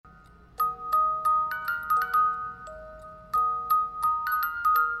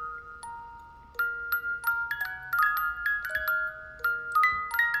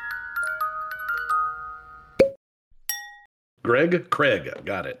Greg? Craig.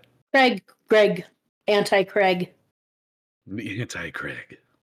 Got it. Greg. Anti-Craig. Anti-Craig.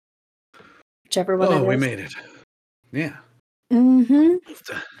 Whichever one it is. Oh, we made it. Yeah. Mm-hmm.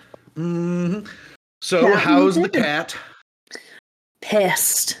 Mm-hmm. So, how's the cat?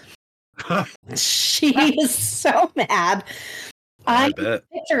 Pissed. She is so mad. I bet.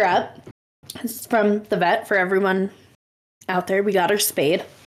 picked her up. This is from the vet for everyone out there. We got her spayed.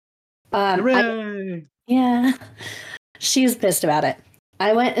 Hooray! Yeah. She's pissed about it.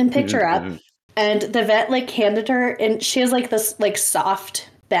 I went and picked her up, and the vet handed her, and she has this soft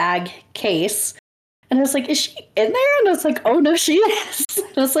bag case. And I was like, is she in there? And I was like, oh no, she is.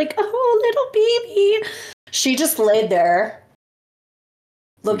 And I was like, oh, little baby. She just laid there,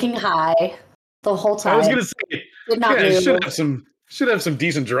 looking high the whole time. I was gonna say, did not move. Should have some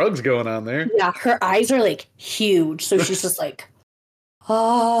decent drugs going on there. Yeah, her eyes are huge, so she's just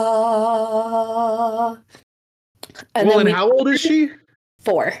ah. And how old is she?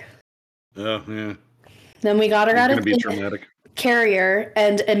 4. Oh yeah. Then we got her out of the carrier,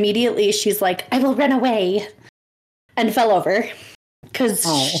 and immediately she's like, I will run away, and fell over because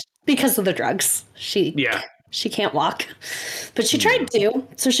of the drugs. She can't walk, but she tried to.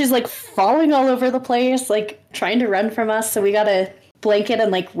 So she's falling all over the place, trying to run from us. So we got a blanket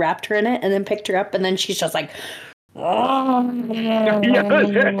and wrapped her in it, and then picked her up, and then she's just I'm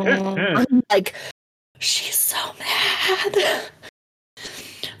she's so mad.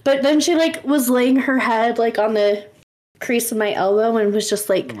 But then she was laying her head on the crease of my elbow and was just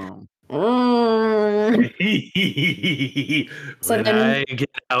When I get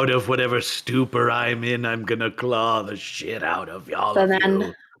out of whatever stupor I'm in, I'm gonna claw the shit out of y'all. So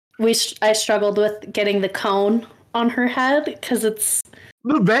then I struggled with getting the cone on her head because it's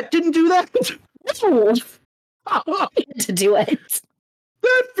the vet didn't do that. No, to do it.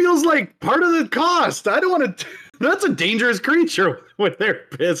 That feels like part of the cost. I don't want to. That's a dangerous creature when they're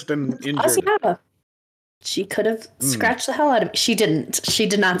pissed and injured. Yeah. She could have scratched the hell out of me. She didn't. She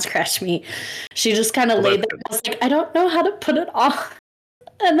did not scratch me. She just kind of laid there. I was like, I don't know how to put it on.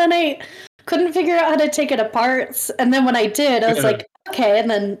 And then I couldn't figure out how to take it apart. And then when I did, I was like, okay. And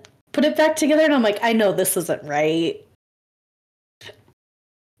then put it back together. And I'm like, I know this isn't right.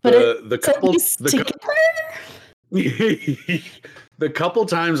 But the couple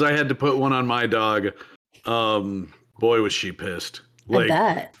times I had to put one on my dog, boy, was she pissed. I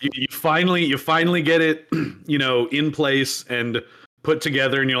bet. You finally get it, in place and put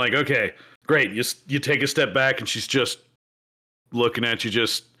together, and you're like, okay, great. You take a step back, and she's just looking at you,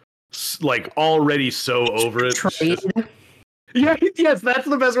 just already so over it. Yes, that's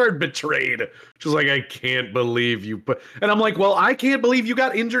the best word, betrayed. She's like, I can't believe you put, and I'm like, well, I can't believe you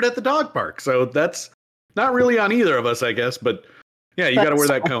got injured at the dog park. So that's not really on either of us, I guess. But yeah, you got to wear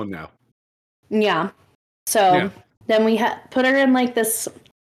that cone now. Yeah. So then we put her in this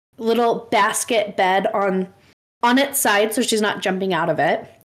little basket bed on its side so she's not jumping out of it.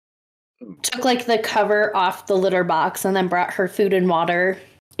 Took the cover off the litter box and then brought her food and water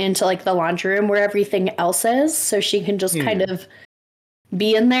into the laundry room where everything else is so she can just kind of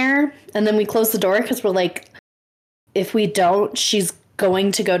be in there. And then we closed the door because we're if we don't, she's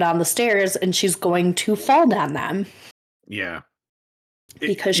going to go down the stairs and she's going to fall down them. Yeah.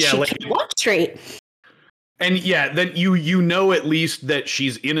 Because she can't walk straight. And then you know at least that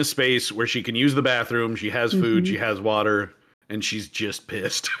she's in a space where she can use the bathroom, she has food, she has water, and she's just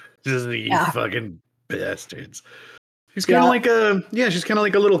pissed. Just you fucking bastards. She's kind of she's kind of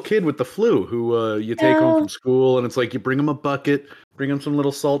like a little kid with the flu who you take home from school, and it's you bring him a bucket, bring him some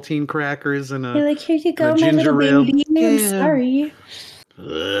little saltine crackers and you're here you go, my little baby. I'm sorry.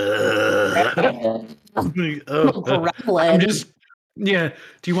 I'm just do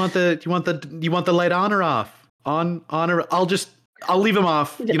you want the light on or off? On or I'll leave him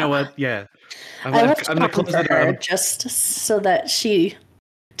off. You know what? Yeah. I'm gonna close the door just so that she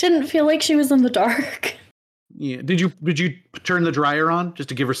didn't feel like she was in the dark. Yeah. Did you turn the dryer on just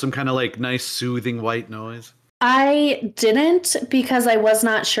to give her some kind of nice soothing white noise? I didn't because I was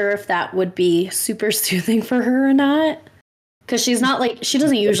not sure if that would be super soothing for her or not. Because she's not she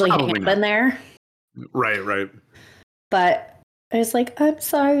doesn't usually hang up in there. Right. But I was I'm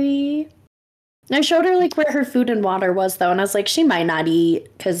sorry. And I showed her where her food and water was though, and I was she might not eat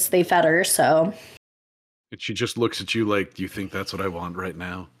because they fed her. So. And she just looks at you do you think that's what I want right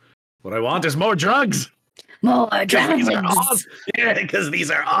now? What I want is more drugs. More drugs. These are awesome. Yeah, because these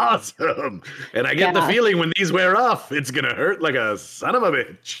are awesome. And I get the feeling when these wear off, it's gonna hurt like a son of a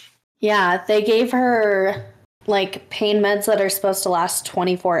bitch. Yeah, they gave her pain meds that are supposed to last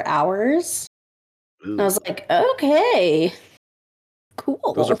 24 hours. Ooh. And I was okay.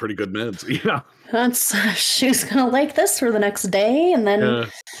 Cool. Those are pretty good meds. Yeah. That's she's gonna like this for the next day, and then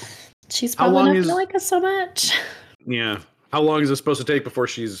she's probably not gonna like us so much. Yeah. How long is it supposed to take before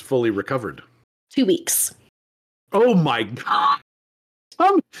she's fully recovered? 2 weeks. Oh my God.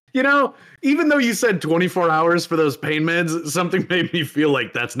 You know, even though you said 24 hours for those pain meds, something made me feel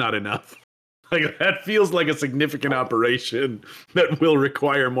like that's not enough. Like that feels like a significant operation that will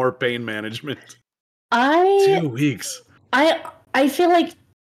require more pain management. 2 weeks. I feel like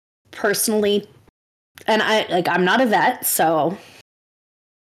personally, and I'm not a vet, so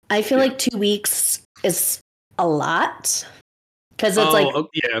I feel like 2 weeks is a lot because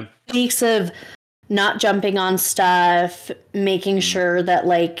it's weeks of not jumping on stuff, making sure that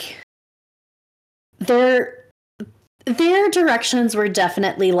like their directions were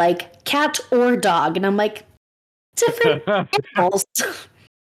definitely like cat or dog, and I'm like different animals.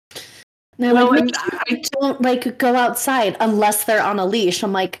 They're I don't like go outside unless they're on a leash.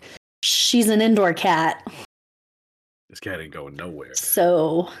 I'm like, she's an indoor cat. This cat ain't going nowhere.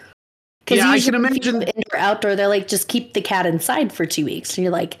 So, because I can imagine indoor outdoor. They're like, just keep the cat inside for 2 weeks, and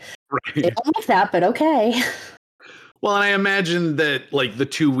you're like, right. They don't like that, but okay. Well, and I imagine that like the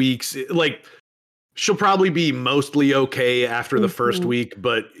 2 weeks, like she'll probably be mostly okay after the first week,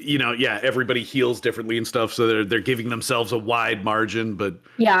 but you know, everybody heals differently and stuff, so they're giving themselves a wide margin. But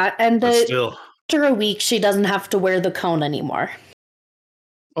and still, after a week, she doesn't have to wear the cone anymore.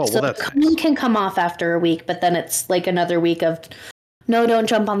 Oh, well, that's the cone can come off after a week, but then it's like another week of no, don't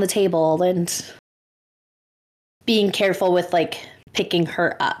jump on the table and being careful with like picking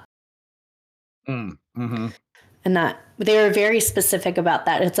her up. Mm-hmm. And that they were very specific about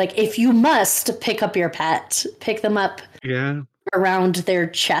that. It's like, if you must pick up your pet, pick them up around their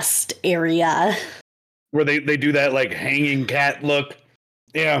chest area. Where they do that like hanging cat look.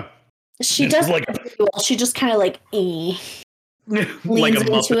 Yeah. She does like she just kind of like leans like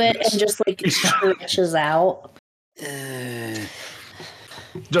into it and just like stretches out. It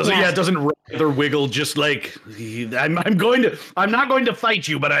doesn't rather wiggle, just like I'm not going to fight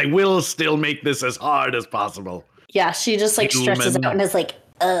you, but I will still make this as hard as possible. Yeah, she just like stretches out and is like,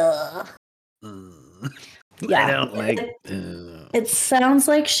 Yeah. I don't like It sounds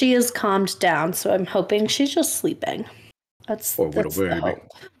like she is calmed down, so I'm hoping she's just sleeping. That's the hope.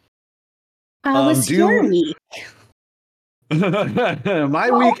 How was your week? My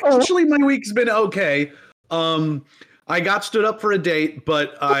week's been okay. I got stood up for a date,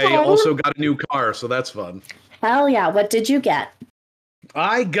 but I also got a new car, so that's fun. Hell yeah. What did you get?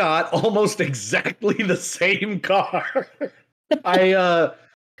 I got almost exactly the same car. For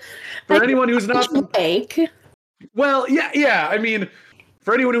anyone who's not well, yeah. I mean,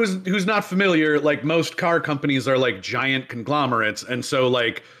 for anyone who's not familiar, like most car companies are like giant conglomerates, and so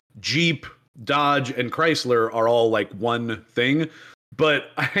like Jeep, Dodge, and Chrysler are all like one thing.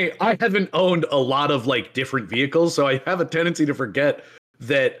 But I haven't owned a lot of like different vehicles, so I have a tendency to forget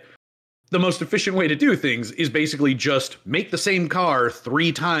that the most efficient way to do things is basically just make the same car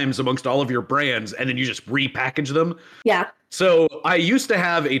 3 times amongst all of your brands, and then you just repackage them. Yeah. So I used to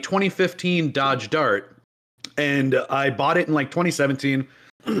have a 2015 Dodge Dart, and I bought it in like 2017.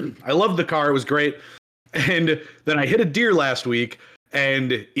 I loved the car. It was great. And then I hit a deer last week,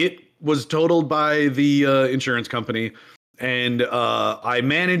 and it was totaled by the insurance company. And I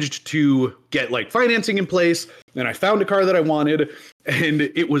managed to get like financing in place, and I found a car that I wanted, and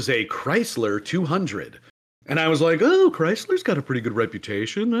it was a Chrysler 200. And I was like, oh, Chrysler's got a pretty good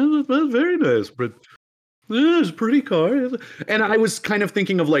reputation. That's very nice, but it's a pretty car. And I was kind of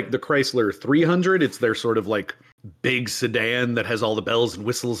thinking of like the Chrysler 300. It's their sort of like big sedan that has all the bells and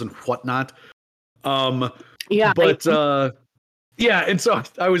whistles and whatnot. Yeah, and so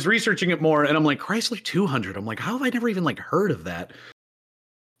I was researching it more, and I'm like, Chrysler 200. I'm like, how have I never even like heard of that?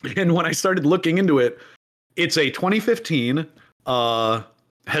 And when I started looking into it, it's a 2015,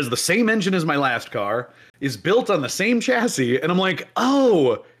 has the same engine as my last car, is built on the same chassis, and I'm like,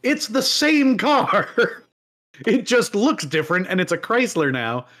 oh, it's the same car. It just looks different, and it's a Chrysler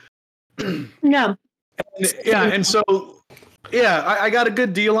now. Yeah. And so I got a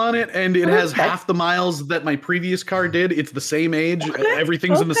good deal on it, and it has half the miles that my previous car did. It's the same age.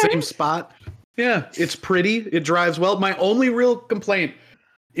 Everything's in the same spot. Yeah, it's pretty. It drives well. My only real complaint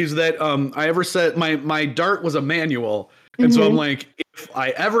is that I ever said my Dart was a manual. And so I'm like, if I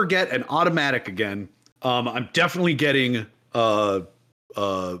ever get an automatic again, I'm definitely getting a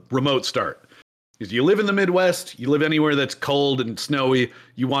remote start. Because you live in the Midwest, you live anywhere that's cold and snowy,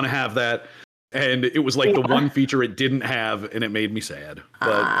 you want to have that. And it was like the one feature it didn't have, and it made me sad.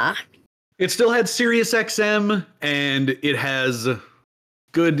 But it still had Sirius XM, and it has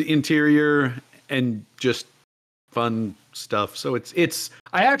good interior, and just fun stuff. So it's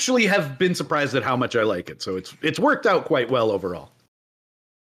I actually have been surprised at how much I like it. So it's worked out quite well overall.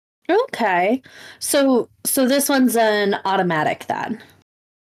 Okay. So this one's an automatic then.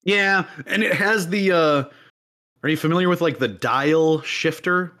 Yeah, and it has the are you familiar with like the dial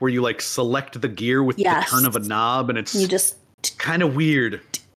shifter where you like select the gear with the turn of a knob and it's you just kind of weird.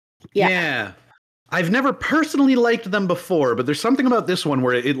 Yeah. Yeah. I've never personally liked them before, but there's something about this one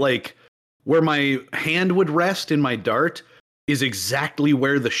where it like where my hand would rest in my dart is exactly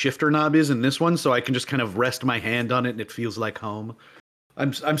where the shifter knob is in this one, so I can just kind of rest my hand on it and it feels like home.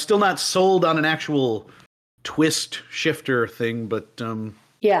 I'm still not sold on an actual twist shifter thing, but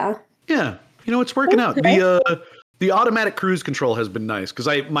yeah, you know, it's working out. The automatic cruise control has been nice because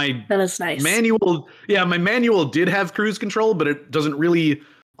that is nice. my manual did have cruise control, but it doesn't really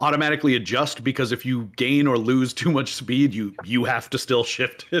automatically adjust because if you gain or lose too much speed, you have to still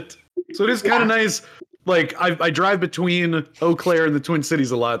shift it. So it is kind of nice. Like I drive between Eau Claire and the Twin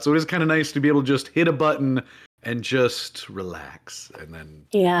Cities a lot, so it is kind of nice to be able to just hit a button and just relax. And then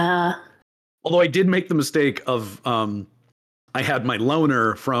although I did make the mistake of I had my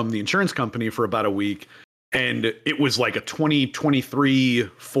loaner from the insurance company for about a week, and it was like a 2023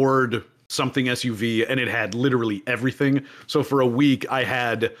 Ford something SUV, and it had literally everything. So for a week, I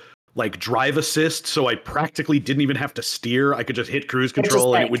had like drive assist, so I practically didn't even have to steer. I could just hit cruise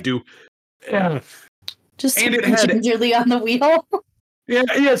control, and it would do. Just and it had gingerly on the wheel. Yeah,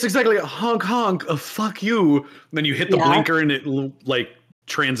 it's exactly a honk honk, a fuck you. And then you hit the blinker, and it like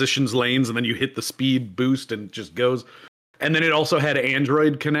transitions lanes, and then you hit the speed boost, and it just goes. And then it also had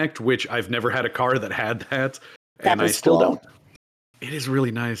Android Connect, which I've never had a car that had that, and I still don't. It is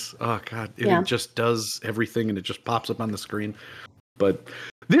really nice. Oh god, it just does everything, and it just pops up on the screen. But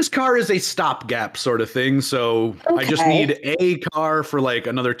this car is a stopgap sort of thing, so I just need a car for like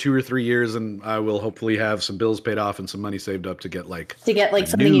another 2 or 3 years, and I will hopefully have some bills paid off and some money saved up to get like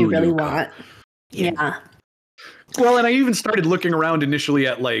something you really want. Yeah. Well, and I even started looking around initially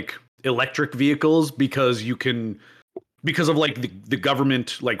at like electric vehicles because of like the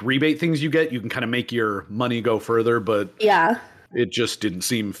government like rebate things you get, you can kind of make your money go further, but it just didn't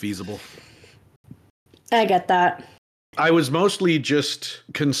seem feasible. I get that. I was mostly just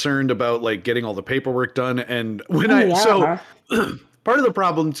concerned about like getting all the paperwork done, and when so part of the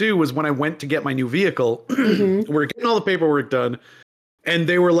problem too was when I went to get my new vehicle, we're getting all the paperwork done, and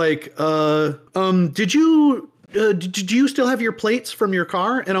they were like, did you still have your plates from your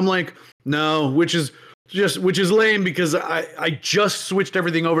car? And I'm like, no, which is lame because I just switched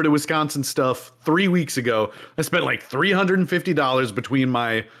everything over to Wisconsin stuff 3 weeks ago. I spent like $350 between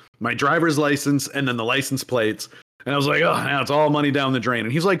my driver's license and then the license plates. And I was like, oh, now it's all money down the drain.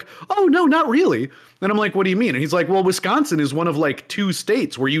 And he's like, oh, no, not really. And I'm like, what do you mean? And he's like, well, Wisconsin is one of like 2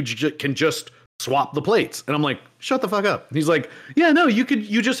 states where you can just swap the plates. And I'm like, shut the fuck up. And he's like, yeah, no,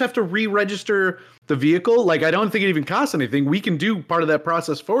 you just have to re-register the vehicle. Like, I don't think it even costs anything. We can do part of that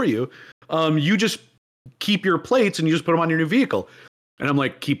process for you. You just keep your plates and you just put them on your new vehicle. And I'm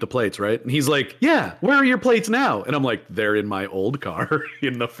like, keep the plates, right? And he's like, yeah, where are your plates now? And I'm like, they're in my old car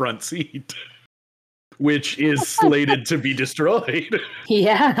in the front seat, which is slated to be destroyed.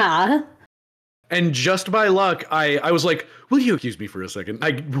 Yeah. And just by luck, I was like, will you excuse me for a second?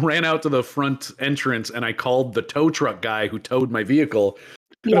 I ran out to the front entrance and I called the tow truck guy who towed my vehicle.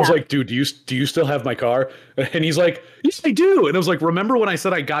 And I was like, dude, do you still have my car? And he's like, yes, I do. And I was like, remember when I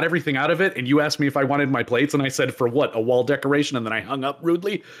said I got everything out of it and you asked me if I wanted my plates? And I said, for what? A wall decoration? And then I hung up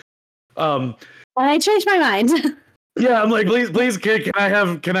rudely. I changed my mind. Yeah, I'm like, please, can I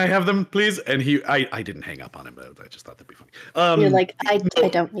have them, please? And I didn't hang up on him. I just thought that'd be funny. You're like, I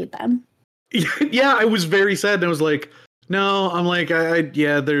don't need them. Yeah, I was very sad. And I was like, no, I'm like,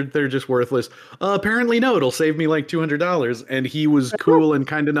 they're just worthless. Apparently, no, it'll save me like $200. And he was cool and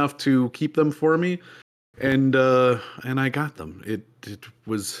kind enough to keep them for me, and I got them. It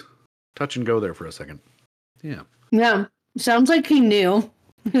was touch and go there for a second. Yeah. Yeah. Sounds like he knew.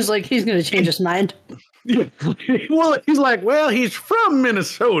 He was like, he's gonna change his mind. Yeah. Well, he's like, well, he's from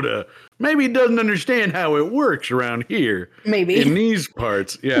Minnesota. Maybe he doesn't understand how it works around here. Maybe in these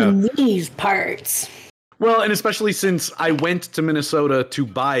parts. Yeah. In these parts. Well, and especially since I went to Minnesota to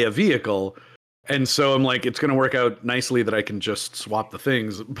buy a vehicle, and so I'm like, it's going to work out nicely that I can just swap the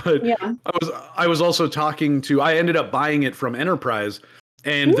things. But I was also I ended up buying it from Enterprise,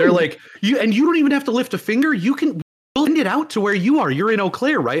 and they're like, you don't even have to lift a finger. You can send it out to where you are. You're in Eau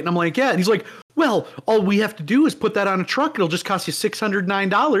Claire, right? And I'm like, yeah. And he's like, well, all we have to do is put that on a truck. It'll just cost you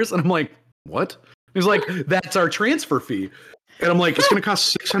 $609. And I'm like, what? He's like, that's our transfer fee. And I'm like, it's going to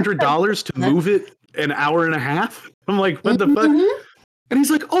cost $600 to move it an hour and a half. I'm like, what the fuck? And he's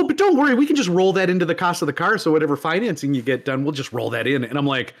like, oh, but don't worry, we can just roll that into the cost of the car. So whatever financing you get done, we'll just roll that in. And I'm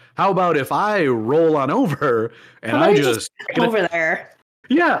like, how about if I roll on over and I just over there?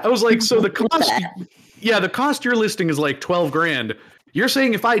 Yeah, I was like, so the cost, the cost you're listing is like 12 grand. You're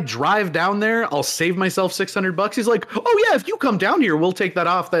saying if I drive down there, I'll save myself $600? He's like, oh yeah, if you come down here, we'll take that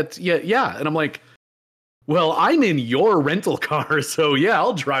off. That's yeah. And I'm like, well, I'm in your rental car, so yeah,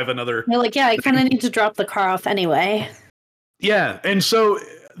 I'll drive another. You're like, yeah, I kind of need to drop the car off anyway. Yeah, and so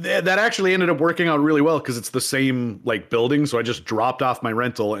that actually ended up working out really well because it's the same like building. So I just dropped off my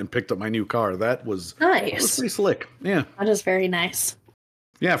rental and picked up my new car. That was nice. That was pretty slick. Yeah, that is very nice.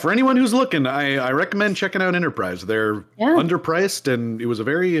 Yeah, for anyone who's looking, I recommend checking out Enterprise. They're underpriced, and it was a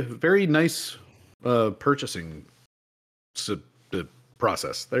very, very nice purchasing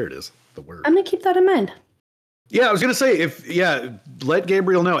process. There it is, the word. I'm going to keep that in mind. Yeah, I was going to say, let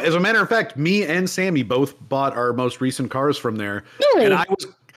Gabriel know. As a matter of fact, me and Sammy both bought our most recent cars from there. Really? And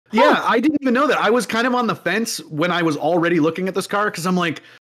I didn't even know that. I was kind of on the fence when I was already looking at this car because I'm like,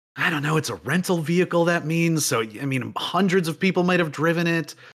 I don't know, it's a rental vehicle, that means. So, I mean, hundreds of people might have driven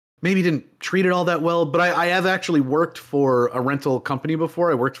it. Maybe didn't treat it all that well. But I have actually worked for a rental company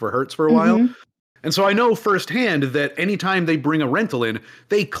before. I worked for Hertz for a while. And so I know firsthand that anytime they bring a rental in,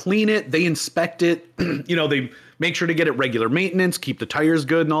 they clean it, they inspect it. They make sure to get it regular maintenance, keep the tires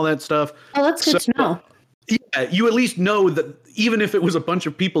good and all that stuff. Oh, that's good to know. Yeah, you at least know that even if it was a bunch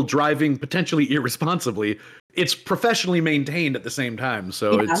of people driving potentially irresponsibly, it's professionally maintained at the same time.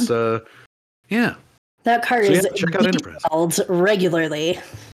 So it's that car is check out Enterprise regularly.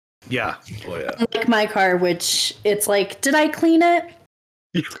 Yeah. Oh yeah. Like my car, which it's like, did I clean it?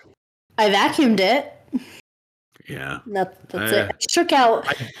 I vacuumed it. Yeah. That's it. I took out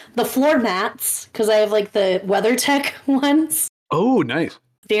the floor mats because I have like the WeatherTech ones. Oh, nice.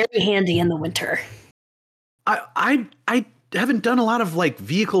 Very handy in the winter. I haven't done a lot of like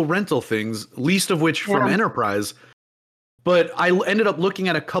vehicle rental things, least of which from Enterprise. But I ended up looking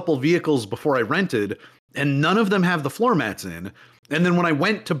at a couple vehicles before I rented, and none of them have the floor mats in. And then when I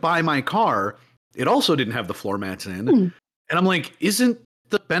went to buy my car, it also didn't have the floor mats in. And I'm like, isn't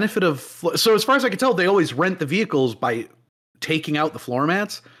the benefit of... So as far as I can tell, they always rent the vehicles by taking out the floor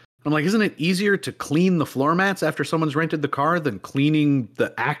mats. I'm like, isn't it easier to clean the floor mats after someone's rented the car than cleaning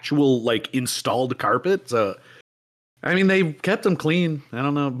the actual like installed carpet? So, I mean, they kept them clean. I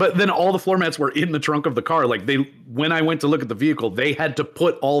don't know. But then all the floor mats were in the trunk of the car. Like when I went to look at the vehicle, they had to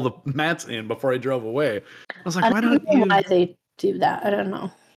put all the mats in before I drove away. I was like, why they do that? I don't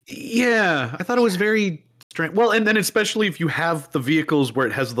know. Yeah, I thought it was very strange. Well, and then especially if you have the vehicles where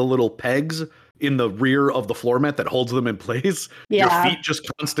it has the little pegs in the rear of the floor mat that holds them in place. Your feet just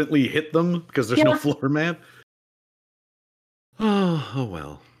constantly hit them because there's no floor mat. Oh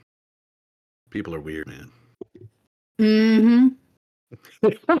well. People are weird, man.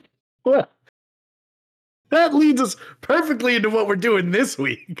 Well, that leads us perfectly into what we're doing this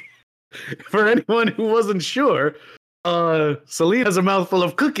week. For anyone who wasn't sure, Celine has a mouthful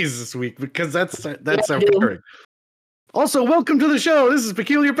of cookies this week because that's our pairing. Also, welcome to the show. This is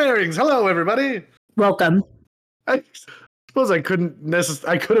Peculiar Pairings. Hello, everybody. Welcome. I suppose I could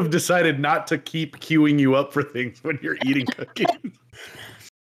have decided not to keep queuing you up for things when you're eating cookies.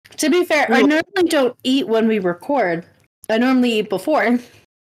 To be fair, I normally don't eat when we record. I normally eat before.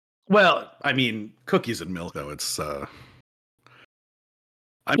 Well, I mean, cookies and milk, though. It's I'm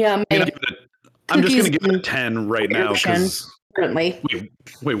just going to give it a 10 right now. Currently.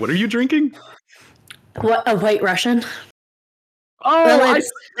 Wait, what are you drinking? What, a White Russian? Oh, well,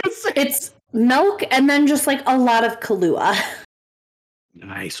 it's milk and then just like a lot of Kahlua.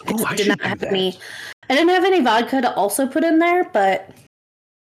 Nice. Oh, I didn't have any vodka to also put in there, but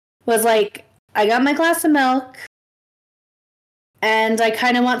was like, I got my glass of milk and I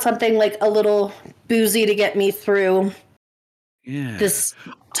kind of want something like a little boozy to get me through this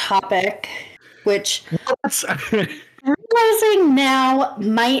topic, which realizing now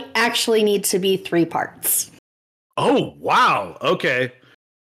might actually need to be 3 parts. Oh, wow. Okay.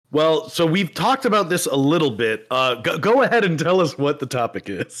 Well, so we've talked about this a little bit. Go ahead and tell us what the topic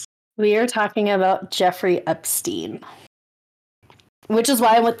is. We are talking about Jeffrey Epstein, which is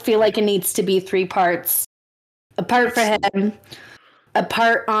why I feel like it needs to be 3 parts. A part for him, a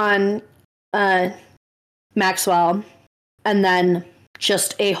part on Maxwell, and then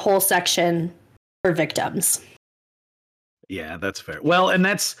just a whole section for victims. Yeah, that's fair. Well, and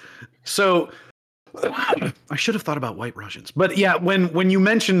that's so... I should have thought about White Russians. But yeah, when you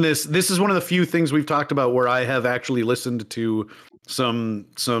mention this is one of the few things we've talked about where I have actually listened to some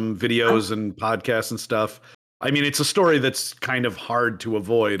videos and podcasts and stuff. I mean, it's a story that's kind of hard to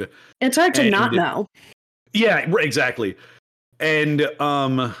avoid. It's hard to not know. Yeah, exactly. And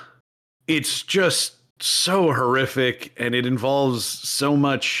it's just so horrific, and it involves so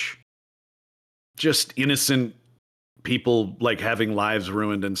much just innocent people like having lives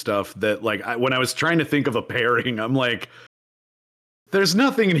ruined and stuff that like when I was trying to think of a pairing, I'm like, there's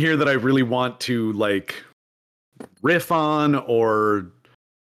nothing in here that I really want to like riff on, or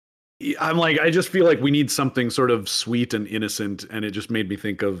I'm like, I just feel like we need something sort of sweet and innocent, and it just made me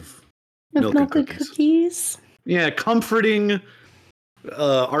think of milk and cookies. Yeah, comforting,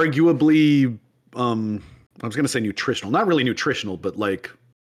 arguably, I was gonna say nutritional, not really nutritional, but like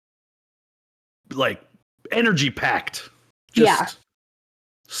energy packed. Just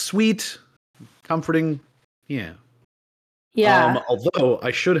sweet, comforting. Yeah. Yeah. Although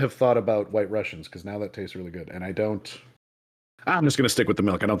I should have thought about White Russians, because now that tastes really good, and I don't. I'm just gonna stick with the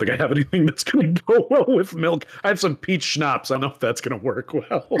milk. I don't think I have anything that's gonna go well with milk. I have some peach schnapps. I don't know if that's gonna work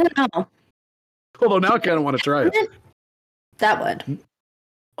well. I don't know. Although now I kind of want to try it. That would.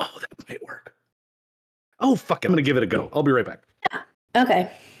 Oh, that might work. Oh fuck! I'm gonna give it a go. I'll be right back. Yeah.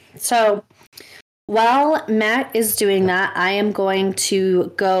 Okay. So while Matt is doing that, I am going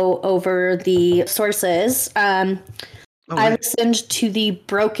to go over the sources. I listened to the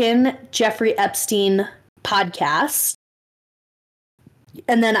Broken Jeffrey Epstein podcast.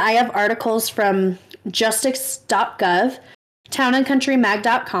 And then I have articles from justice.gov,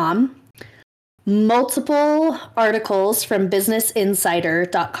 townandcountrymag.com, multiple articles from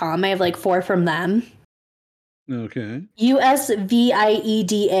businessinsider.com. I have like 4 from them. Okay. usvieda.org.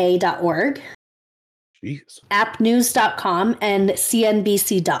 Jeez. appnews.com and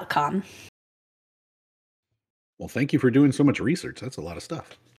cnbc.com. Well, thank you for doing so much research. That's a lot of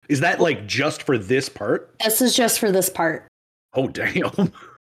stuff. Is that like just for this part? This is just for this part. Oh, damn.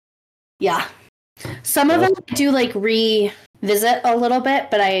 Yeah. Some of them I do like revisit a little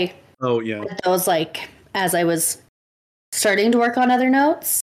bit, but I did those like as I was starting to work on other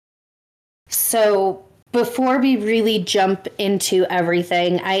notes. So before we really jump into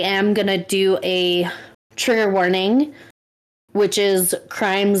everything, I am going to do a trigger warning, which is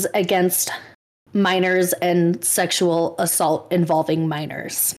crimes against minors and sexual assault involving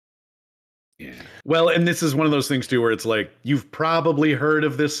minors. Yeah. Well, and this is one of those things too where it's like you've probably heard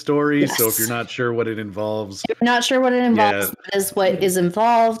of this story, so if you're not sure what it involves, that is what is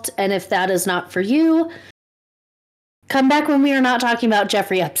involved, and if that is not for you, come back when we are not talking about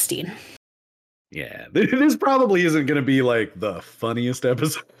Jeffrey Epstein. Yeah, this probably isn't going to be like the funniest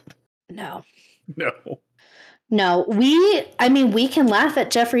episode. No. We can laugh at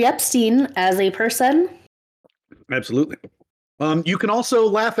Jeffrey Epstein as a person. Absolutely. You can also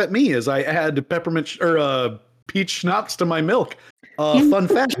laugh at me as I add peppermint or peach schnapps to my milk. Fun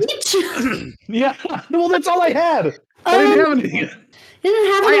fact. Yeah. Well, that's all I had. I didn't have anything. You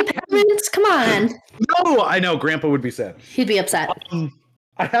didn't have any peppermints? Come on. No, I know. Grandpa would be sad. He'd be upset.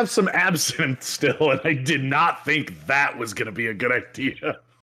 I have some absinthe still, and I did not think that was going to be a good idea.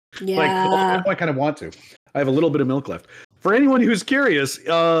 Yeah. Like, I kind of want to. I have a little bit of milk left. For anyone who's curious,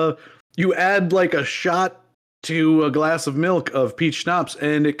 you add like a shot to a glass of milk of peach schnapps,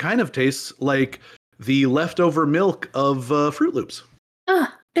 and it kind of tastes like the leftover milk of Fruit Loops.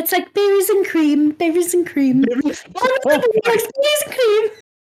 It's like berries and cream. Berries and cream. Berries and cream.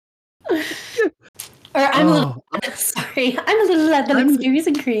 Or I'm a little berries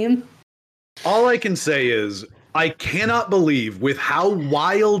and cream. All I can say is I cannot believe with how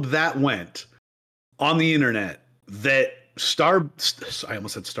wild that went on the internet that I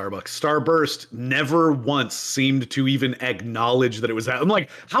almost said Starbucks. Starburst never once seemed to even acknowledge that it was that. I'm like,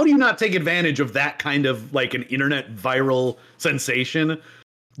 how do you not take advantage of that kind of like an internet viral sensation?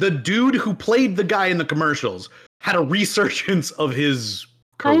 The dude who played the guy in the commercials had a resurgence of his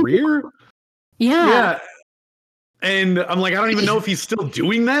career. Yeah. And I'm like, I don't even know if he's still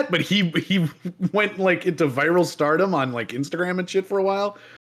doing that, but he went like into viral stardom on like Instagram and shit for a while.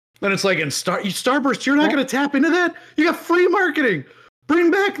 And it's like, in Starburst, you're not going to tap into that? You got free marketing. Bring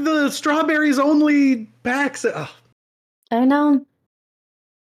back the strawberries only packs. I know.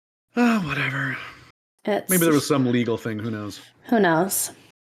 Whatever. Maybe there was some legal thing. Who knows?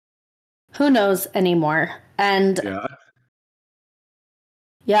 Who knows anymore? And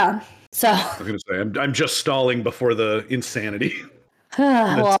yeah. So I was going to say, I'm just stalling before the insanity.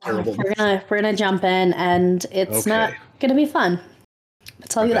 Well, we're gonna jump in, and it's not gonna be fun. I'll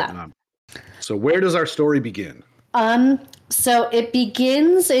tell you that. So where does our story begin? So it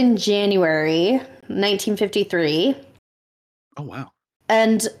begins in January 1953. Oh, wow.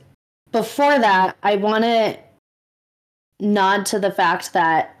 And before that, I want to nod to the fact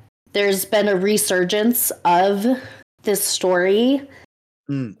that there's been a resurgence of this story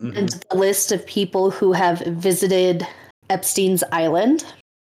and the list of people who have visited Epstein's Island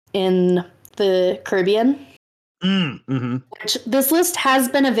in the Caribbean. Mm-hmm. Which this list has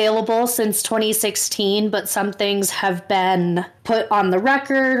been available since 2016, but some things have been put on the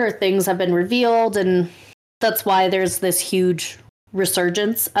record or things have been revealed, and that's why there's this huge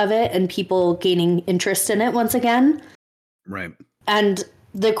resurgence of it and people gaining interest in it once again. Right. And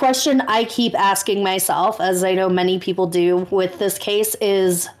the question I keep asking myself, as I know many people do with this case,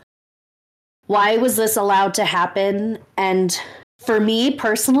 is why was this allowed to happen? And for me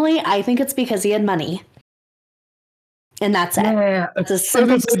personally, I think it's because he had money. And that's it. Yeah, it's as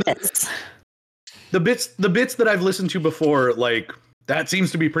simple as it is. The bits that I've listened to before, like, that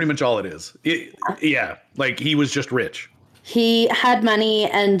seems to be pretty much all it is. Yeah, like, he was just rich. He had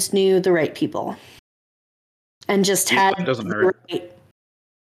money and knew the right people. And just had it doesn't hurt.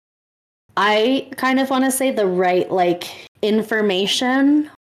 I kind of want to say the right, like, information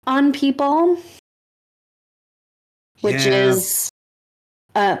on people. Which is...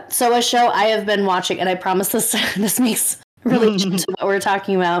 so a show I have been watching, and I promise this makes relation to what we're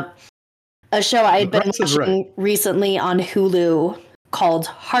talking about. A show I had been watching recently on Hulu called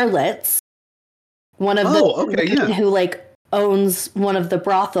Harlots. One of the who like owns one of the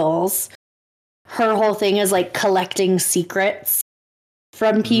brothels. Her whole thing is like collecting secrets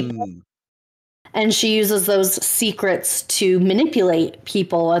from people. And she uses those secrets to manipulate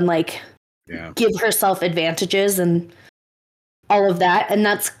people and like give herself advantages and all of that. And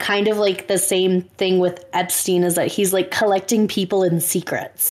that's kind of like the same thing with Epstein, is that he's like collecting people in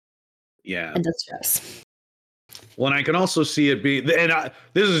secrets. Yeah. And distress. Well, and I can also see it being, and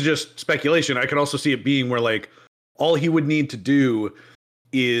this is just speculation, I could also see it being where like all he would need to do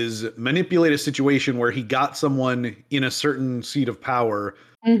is manipulate a situation where he got someone in a certain seat of power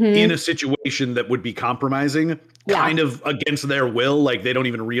in a situation that would be compromising, kind of against their will. Like they don't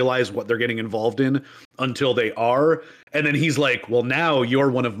even realize what they're getting involved in until they are. And then he's like, well, now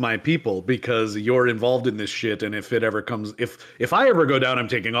you're one of my people because you're involved in this shit. And if it ever comes, if I ever go down, I'm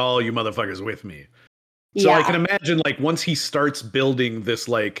taking all you motherfuckers with me. So I can imagine like once he starts building this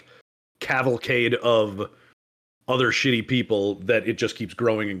like cavalcade of other shitty people, that it just keeps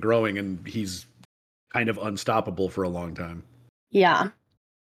growing and growing, and he's kind of unstoppable for a long time. Yeah.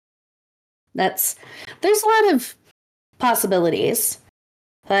 There's a lot of possibilities.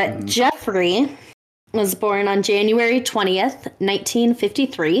 But Jeffrey was born on January 20th,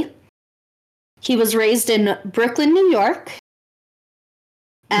 1953. He was raised in Brooklyn, New York.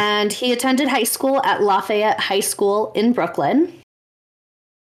 And he attended high school at Lafayette High School in Brooklyn.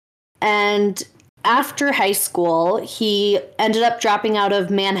 And after high school, he ended up dropping out of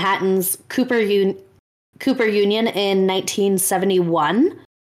Manhattan's Cooper Union in 1971.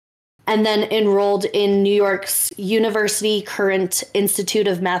 And then enrolled in New York's University Current Institute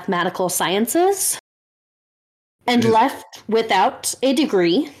of Mathematical Sciences. And left without a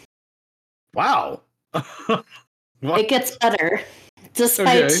degree. Wow. It gets better.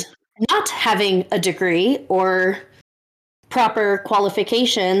 Despite not having a degree or proper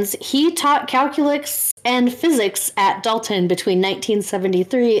qualifications, he taught calculus and physics at Dalton between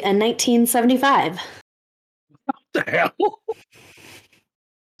 1973 and 1975. What the hell?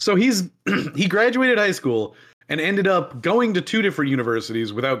 So he graduated high school and ended up going to 2 different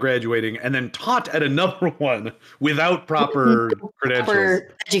universities without graduating, and then taught at another one without proper credentials. Proper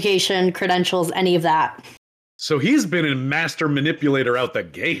education, credentials, any of that. So he's been a master manipulator out the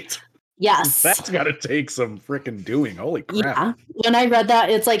gate. Yes. That's got to take some freaking doing. Holy crap. Yeah. When I read that,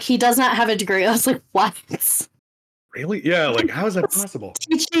 it's like, he does not have a degree. I was like, what? Really? Yeah, like, how is that possible?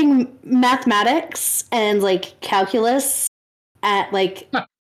 Teaching mathematics and, like, calculus at, like,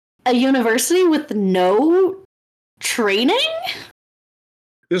 a university with no training?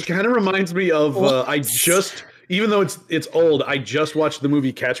 This kind of reminds me of, even though it's old, I just watched the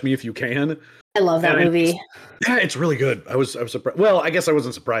movie Catch Me If You Can. I love that movie. Yeah, it's really good. I was surprised. Well, I guess I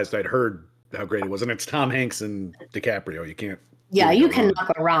wasn't surprised. I'd heard how great it was, and it's Tom Hanks and DiCaprio. You can't. Yeah, you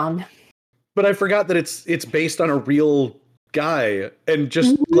cannot go wrong. But I forgot that it's based on a real guy, and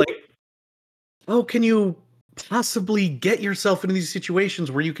just like, oh, can you possibly get yourself into these situations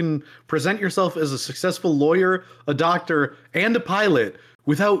where you can present yourself as a successful lawyer, a doctor, and a pilot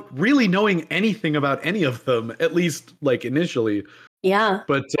without really knowing anything about any of them, at least like initially. Yeah.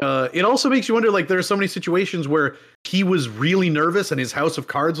 But it also makes you wonder, like, there are so many situations where he was really nervous and his house of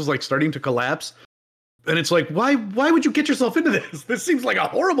cards was like starting to collapse. And it's like, why would you get yourself into this? This seems like a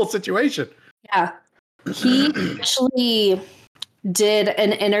horrible situation. Yeah. He actually did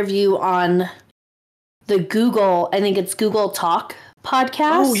an interview on the Google, I think it's Google Talk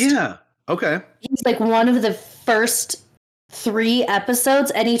podcast. Oh, yeah. Okay. He's like one of the first 3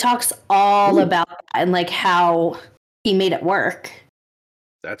 episodes, and he talks all about that and like how he made it work.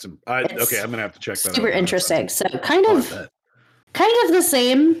 That's okay. I'm gonna have to check that out. Super interesting. So kind of the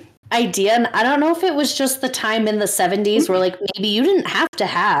same idea. And I don't know if it was just the time in the 70s where like maybe you didn't have to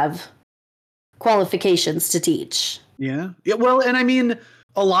have qualifications to teach. Yeah. Well, and I mean,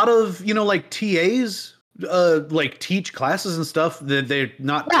 a lot of like TAs like teach classes and stuff that they're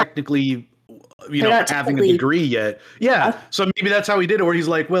not technically having a degree yet. Yeah. So maybe that's how he did it, where he's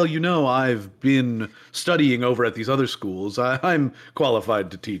like, well, I've been studying over at these other schools. I'm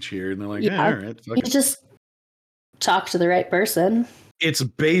qualified to teach here. And they're like, yeah, all right. You just talk to the right person. It's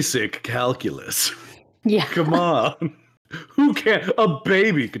basic calculus. Yeah. Come on. Who can? A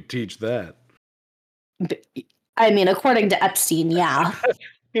baby could teach that. I mean, according to Epstein, yeah.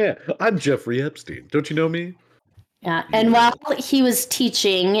 Yeah, I'm Jeffrey Epstein. Don't you know me? Yeah, and while he was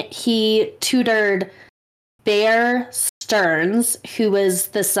teaching, he tutored Bear Stearns, who was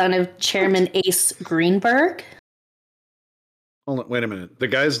the son of Chairman Ace Greenberg. Hold on, wait a minute. The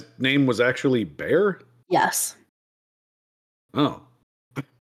guy's name was actually Bear? Yes. Oh.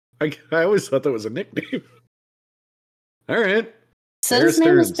 I always thought that was a nickname. All right. So his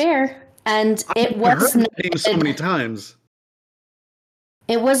name was Bear, and it was heard the name so many times.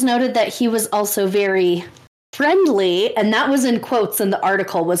 It was noted that he was also very friendly, and that was in quotes in the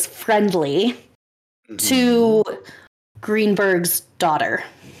article, was friendly to Greenberg's daughter.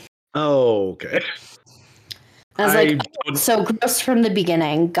 Oh, okay. I was like, so gross from the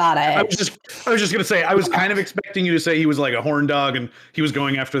beginning. Got it. I was just gonna say, I was kind of expecting you to say he was like a horn dog and he was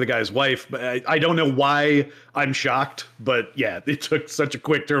going after the guy's wife, but I don't know why I'm shocked. But yeah, it took such a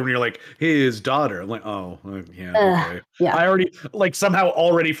quick turn when you're like his daughter. I'm like, oh, yeah, okay. Yeah. I already somehow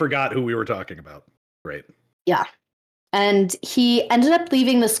already forgot who we were talking about. Right. Yeah. And he ended up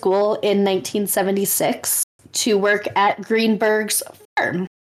leaving the school in 1976 to work at Greenberg's firm.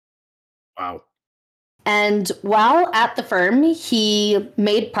 Wow. And while at the firm, he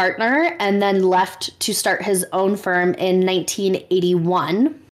made partner and then left to start his own firm in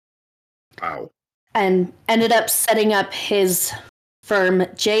 1981. Wow. And ended up setting up his firm,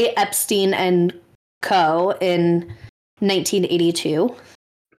 J. Epstein and Co. in 1982.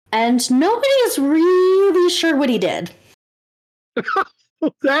 And nobody is really sure what he did.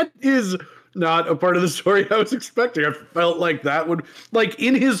 That is not a part of the story I was expecting. I felt like that would, like,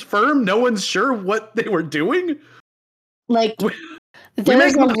 in his firm, no one's sure what they were doing. Like,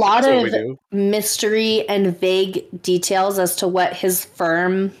 there's a lot of mystery and vague details as to what his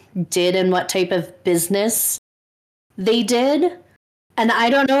firm did and what type of business they did. And I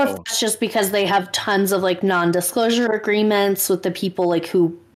don't know if that's just because they have tons of like non-disclosure agreements with the people like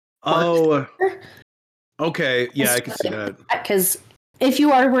who. Oh, okay. Yeah, I can see that. Because if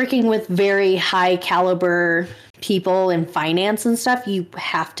you are working with very high caliber people in finance and stuff, you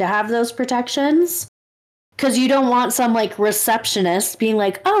have to have those protections. Because you don't want some like receptionist being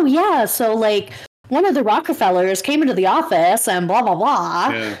like, oh yeah, so like one of the Rockefellers came into the office and blah, blah, blah.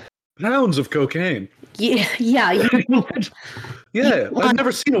 Yeah. Pounds of cocaine. Yeah. Yeah, I've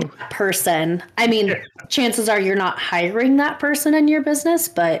never seen a person. I mean, chances are you're not hiring that person in your business,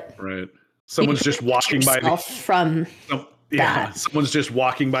 but right. Someone's just walking by someone's just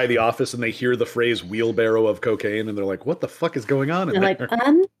walking by the office and they hear the phrase wheelbarrow of cocaine and they're like, what the fuck is going on in there? Like,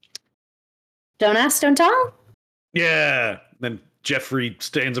 don't ask, don't tell. Yeah. Then Jeffrey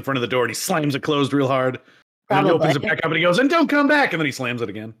stands in front of the door and he slams it closed real hard. And he opens it back up and he goes, and don't come back. And then he slams it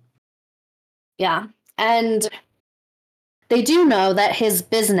again. Yeah. And they do know that his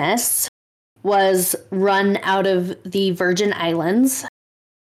business was run out of the Virgin Islands,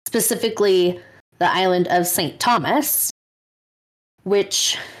 specifically the island of St. Thomas,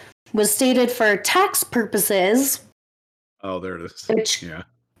 which was stated for tax purposes. Oh, there it is. Which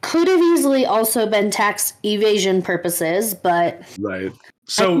could have easily also been tax evasion purposes, but right.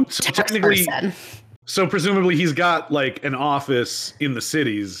 So technically, so presumably he's got like an office in the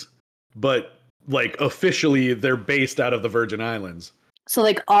cities, but like officially they're based out of the Virgin Islands. So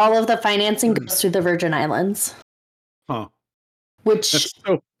like all of the financing goes through the Virgin Islands. Huh. Which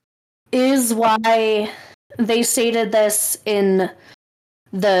is why they stated this in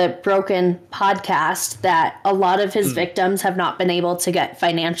the Broken podcast, that a lot of his victims have not been able to get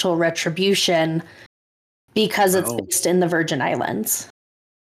financial retribution because it's based in the Virgin Islands.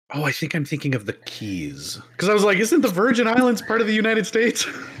 Oh, I think I'm thinking of the Keys. Because I was like, isn't the Virgin Islands part of the United States?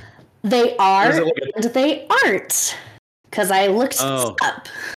 They are, and they aren't. Because I looked this up.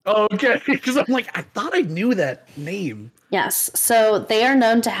 Oh, okay. Because I'm like, I thought I knew that name. Yes. So they are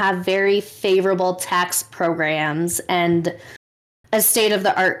known to have very favorable tax programs and a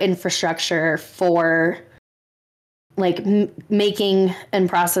state-of-the-art infrastructure for like making and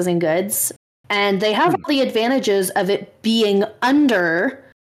processing goods. And they have all the advantages of it being under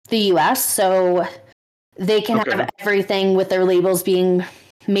the US, so they can have everything with their labels being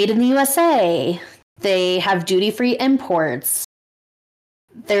made in the USA. They have duty-free imports.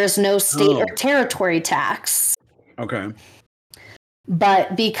 There's no state or territory tax. Okay.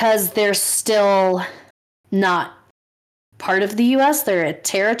 But because they're still not part of the US, they're a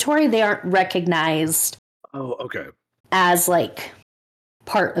territory, they aren't recognized as like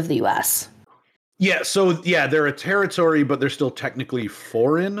part of the US. Yeah, so they're a territory, but they're still technically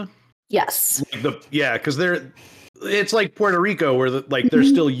foreign. Yes. Because it's like Puerto Rico, where they're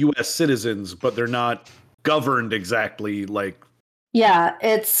still U.S. citizens, but they're not governed exactly like. Yeah,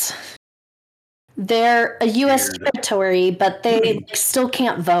 they're a U.S. territory, but they still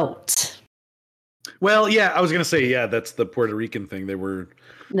can't vote. Well, yeah, I was gonna say, that's the Puerto Rican thing. They're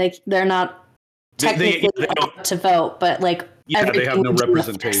not technically allowed to vote, but like they have no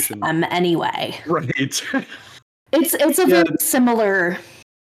representation. Them anyway, right? It's a very similar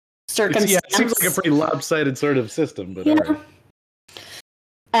circumstance. It seems like a pretty lopsided sort of system, but all right.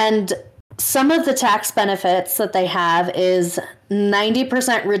 And some of the tax benefits that they have is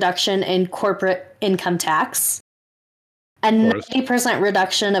 90% reduction in corporate income tax, and 90%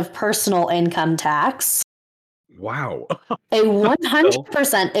 reduction of personal income tax. Wow. A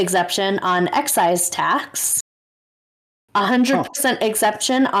 100% exemption on excise tax, 100%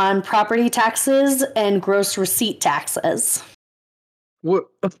 exemption on property taxes and gross receipt taxes. What?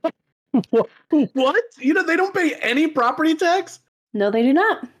 What? They don't pay any property tax? No, they do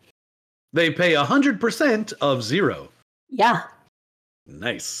not. They pay 100% of zero. Yeah.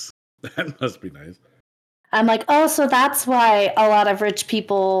 Nice. That must be nice. I'm like, so that's why a lot of rich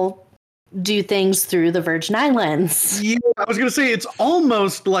people do things through the Virgin Islands. Yeah, I was going to say, it's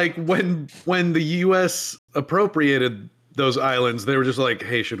almost like when the U.S. appropriated those islands, they were just like,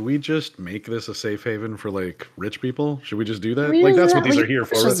 hey, should we just make this a safe haven for like rich people? Should we just do that? Like, that's what these are here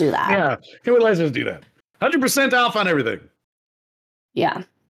for. Let's do that. Yeah. Let's just do that. 100% off on everything. Yeah.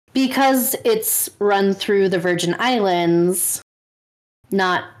 Because it's run through the Virgin Islands,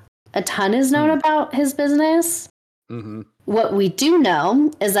 not a ton is known about his business. Mm-hmm. What we do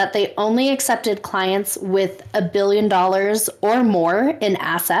know is that they only accepted clients with $1 billion or more in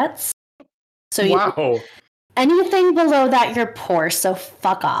assets. So anything below that, you're poor, so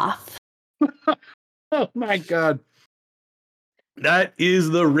fuck off. Oh my God. That is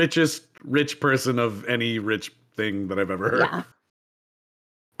the richest rich person of any rich thing that I've ever heard. Yeah.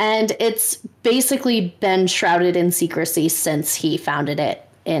 And it's basically been shrouded in secrecy since he founded it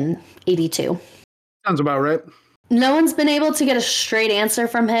in 1982. Sounds about right. No one's been able to get a straight answer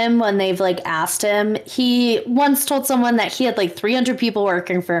from him when they've like asked him. He once told someone that he had like 300 people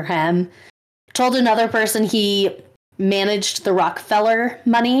working for him. Told another person he managed the Rockefeller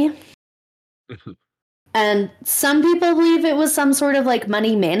money. And some people believe it was some sort of like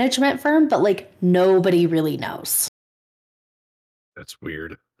money management firm, but like nobody really knows. That's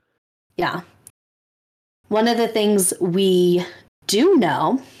weird. Yeah. One of the things we do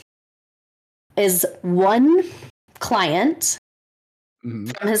know is one client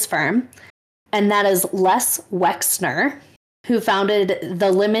from his firm, and that is Les Wexner, who founded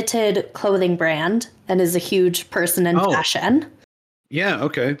the Limited clothing brand and is a huge person in fashion. Yeah,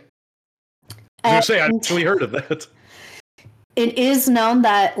 okay. I was going to say, I've actually heard of that. It is known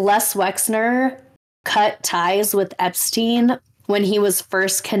that Les Wexner cut ties with Epstein when he was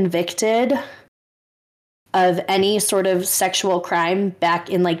first convicted of any sort of sexual crime back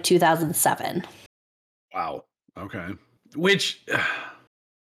in like 2007. Wow. Okay. Which,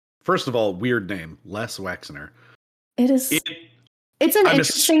 first of all, weird name, Les Wexner. It is. It's an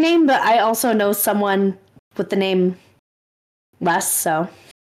interesting name, but I also know someone with the name Les, so.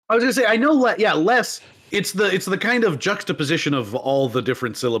 I was gonna say, I know, Les. It's the kind of juxtaposition of all the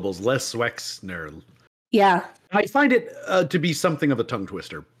different syllables. Les Wexner. Yeah. I find it to be something of a tongue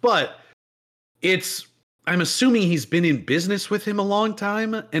twister, but I'm assuming he's been in business with him a long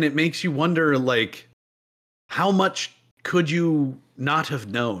time, and it makes you wonder, like, how much could you not have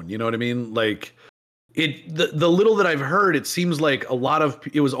known? You know what I mean? Like, the little that I've heard, it seems like a lot of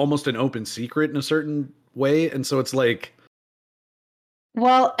it was almost an open secret in a certain way, and so it's like.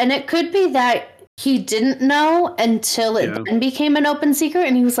 Well, and it could be that he didn't know until it then became an open secret,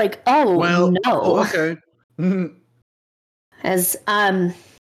 and he was like, no. Okay. Mm-hmm. As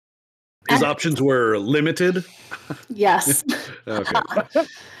his options were limited. Yes. Okay.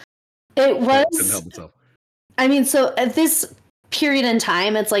 It was. Couldn't help himself. I mean, so at this period in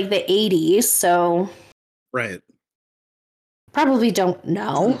time, it's like the 80s, so. Right. Probably don't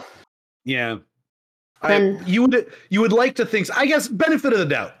know. Yeah. You would like to think, I guess, benefit of the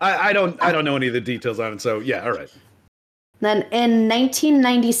doubt. I don't know any of the details on it, so yeah, all right. Then in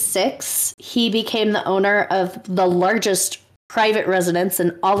 1996, he became the owner of the largest private residence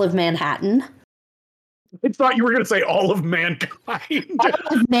in all of Manhattan. I thought you were going to say all of mankind. All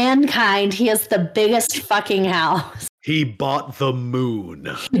of mankind. He has the biggest fucking house. He bought the moon.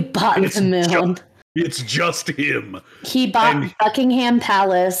 He bought the moon. It's just him. He bought Buckingham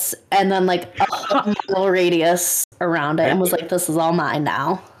Palace and then like a whole mile radius around it and was like, this is all mine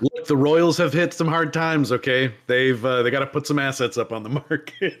now. Look, the Royals have hit some hard times, okay? They got to put some assets up on the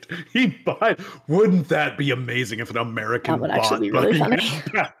market. Wouldn't that be amazing if an American bought? That would actually be really funny.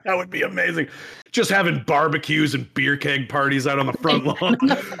 That would be amazing. Just having barbecues and beer keg parties out on the front lawn.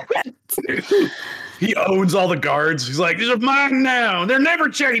 He owns all the guards. He's like, these are mine now. They're never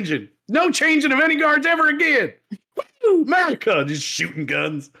changing. No changing of any guards ever again. Woo, America, just shooting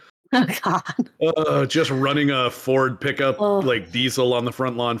guns. Oh God. Just running a Ford pickup like diesel on the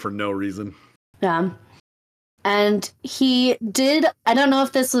front lawn for no reason. Yeah. And he did, I don't know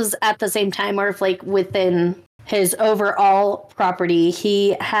if this was at the same time or if like within his overall property,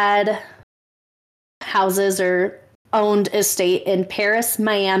 he had houses or owned estate in Paris,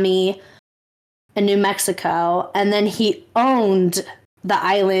 Miami, and New Mexico. And then he owned the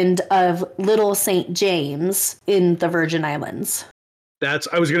island of Little St. James in the Virgin Islands. I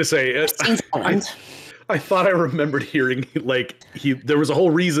was going to say, I thought I remembered hearing like there was a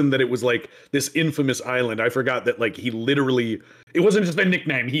whole reason that it was like this infamous island. I forgot that like he literally, it wasn't just a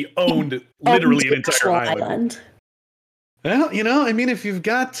nickname. He owned literally an entire island. Well, I mean, if you've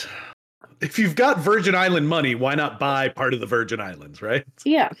got Virgin Island money, why not buy part of the Virgin Islands, right?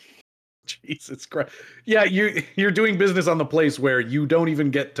 Yeah. Jesus Christ. Yeah, you're doing business on the place where you don't even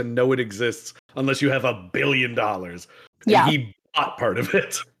get to know it exists unless you have $1 billion. Yeah. He bought part of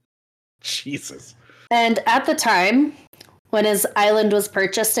it. Jesus. And at the time, when his island was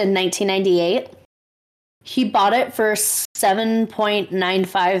purchased in 1998, he bought it for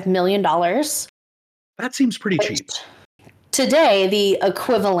 $7.95 million. That seems pretty cheap. Today, the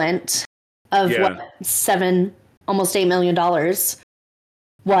equivalent of what almost $8 million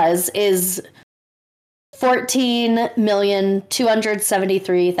is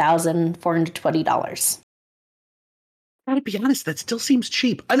 $14,273,420. Gotta be honest, that still seems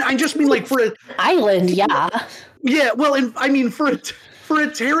cheap. And I just mean like for an island, yeah. Yeah, well, and I mean for a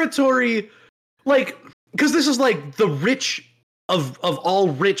territory, like, because this is like the rich of all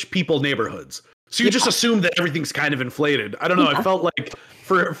rich people neighborhoods. So you just assume that everything's kind of inflated. I don't know. I felt like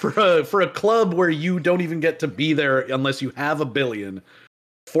for a club where you don't even get to be there unless you have $1 billion,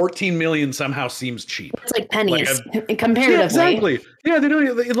 14 million somehow seems cheap. It's like pennies comparatively. Yeah, exactly. Yeah, they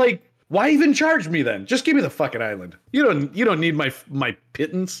don't like. Why even charge me then? Just give me the fucking island. You don't need my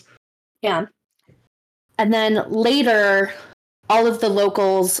pittance. Yeah. And then later, all of the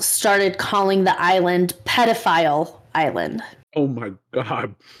locals started calling the island Pedophile Island. Oh my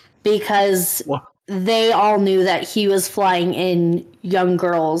God. Because they all knew that he was flying in young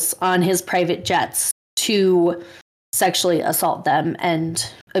girls on his private jets to sexually assault them and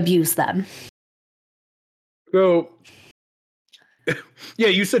abuse them. So, yeah,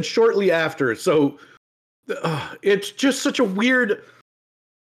 you said shortly after. So it's just such a weird.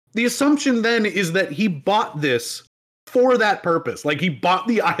 The assumption then is that he bought this for that purpose. Like he bought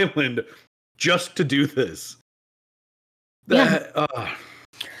the island just to do this.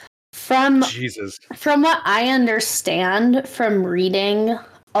 From what I understand from reading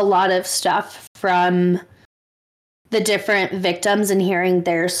a lot of stuff from the different victims and hearing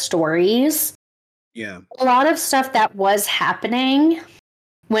their stories. Yeah. A lot of stuff that was happening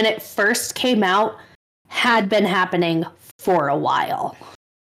when it first came out had been happening for a while.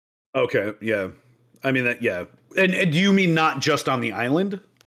 Okay, yeah. I mean, yeah. And do you mean not just on the island?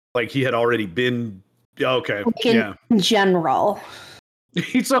 Like he had already been... Okay, in general.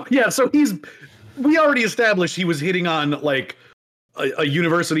 So we already established he was hitting on like a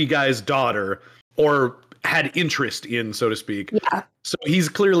university guy's daughter or had interest in, so to speak. Yeah. So he's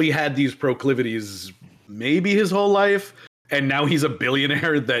clearly had these proclivities maybe his whole life. And now he's a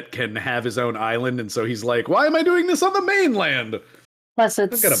billionaire that can have his own island. And so he's like, why am I doing this on the mainland? Plus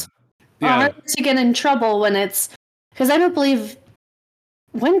it's hard to get in trouble when it's... Because I don't believe...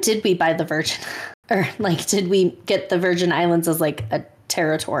 When did we buy the Virgin? Or like, did we get the Virgin Islands as like a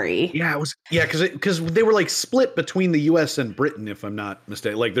territory? Yeah, it was. Yeah, because they were like split between the U.S. and Britain, if I'm not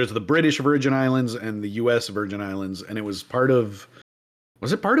mistaken. Like, there's the British Virgin Islands and the U.S. Virgin Islands, and it was part of.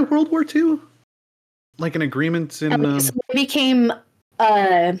 Was it part of World War II? Like an agreement in. So it became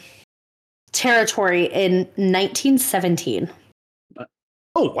a territory in 1917.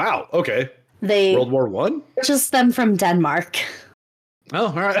 Oh wow! Okay. They World War One? purchased them from Denmark. Oh,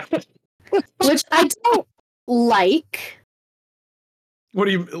 all right. Which I don't like. What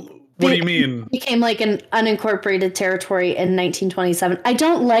do you mean? It became like an unincorporated territory in 1927. I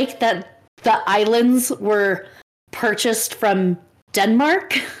don't like that the islands were purchased from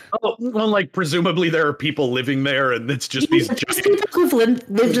Denmark. Oh, well, like presumably there are people living there, and it's just these giant... people who've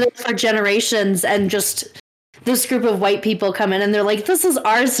lived there for generations, and just this group of white people come in and they're like, "This is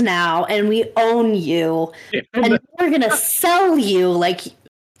ours now, and we own you, and we're gonna sell you like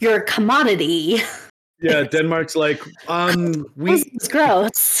you're a commodity." Yeah, Denmark's like, This is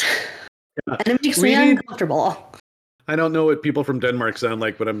gross, and it makes me uncomfortable. I don't know what people from Denmark sound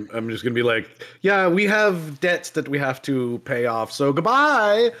like, but I'm just gonna be like, yeah, we have debts that we have to pay off, so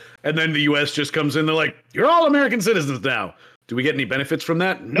goodbye. And then the U.S. just comes in, they're like, you're all American citizens now. Do we get any benefits from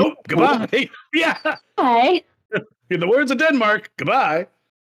that? Nope. Goodbye. Yeah. Hi. In the words of Denmark, goodbye.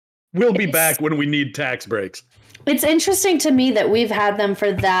 We'll be back when we need tax breaks. It's interesting to me that we've had them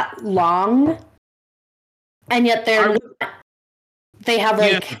for that long, and yet they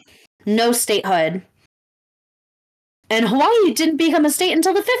have no statehood. And Hawaii didn't become a state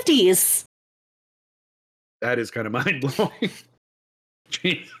until the 50s. That is kind of mind-blowing.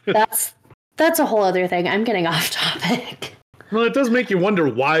 Jeez. That's a whole other thing. I'm getting off topic. Well, it does make you wonder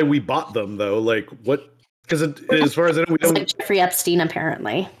why we bought them, though. Like, what? Because as far as I know, we don't... like Jeffrey Epstein,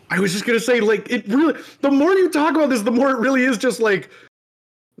 apparently. I was just going to say, like, it really... The more you talk about this, the more it really is just like,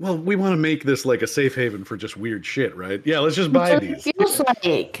 well, we want to make this like a safe haven for just weird shit, right? Yeah, let's just buy these. It feels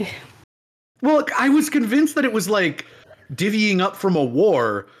like... Well, I was convinced that it was like divvying up from a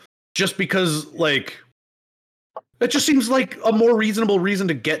war just because, like, it just seems like a more reasonable reason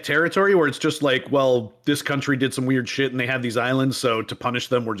to get territory, where it's just like, well, this country did some weird shit and they have these islands, so to punish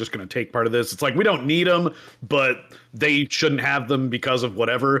them, we're just going to take part of this. It's like, we don't need them, but they shouldn't have them because of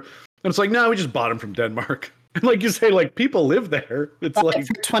whatever. And it's like, no, we just bought them from Denmark. And like you say, like, people live there. It's like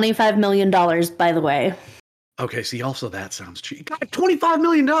for $25 million, by the way. Okay, see, also that sounds cheap. God, $25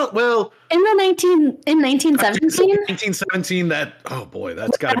 million. Well, in 1917, 1917. That, oh boy,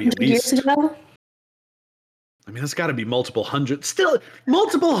 that's got to be at least. Years ago? I mean, that's got to be multiple hundreds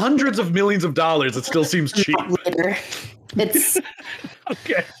of millions of dollars. It still seems cheap. Later. It's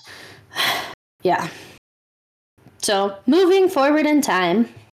okay. Yeah. So moving forward in time.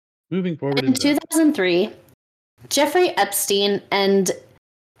 In 2003, Jeffrey Epstein and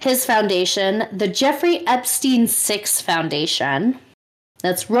his foundation, the Jeffrey Epstein 6 Foundation,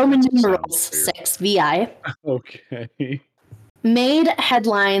 that's Roman numerals 6, VI, okay, made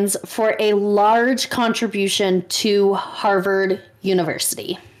headlines for a large contribution to Harvard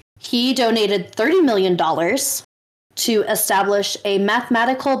University. He donated $30 million to establish a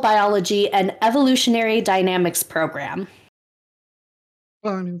mathematical biology and evolutionary dynamics program.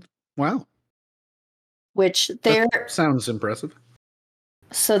 Well, I mean, wow. Which that sounds impressive.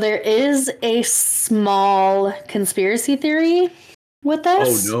 So there is a small conspiracy theory with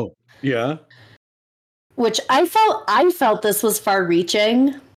this. Oh no. Yeah. Which I felt this was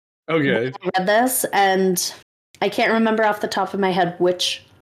far-reaching. Okay. I read this, and I can't remember off the top of my head which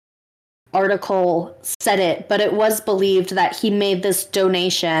article said it, but it was believed that he made this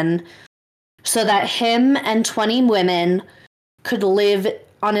donation so that him and 20 women could live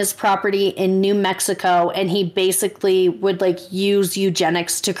on his property in New Mexico, and he basically would like use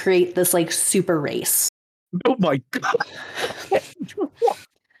eugenics to create this like super race. Oh my god.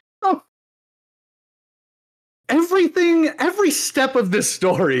 Oh. Every step of this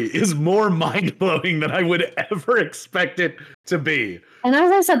story is more mind-blowing than I would ever expect it to be. And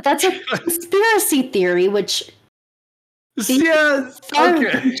as I said, that's a conspiracy theory, which yeah,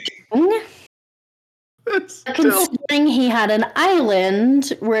 okay. Considering he had an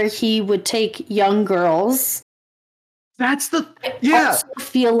island where he would take young girls. I also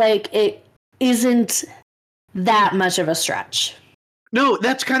feel like it isn't that much of a stretch. No,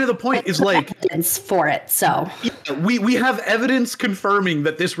 that's kind of the point. Is like evidence for it. So yeah, we have evidence confirming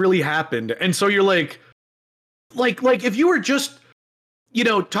that this really happened, and so you're like if you were just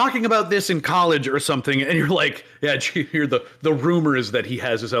talking about this in college or something, and you're like, yeah, you hear the rumor is that he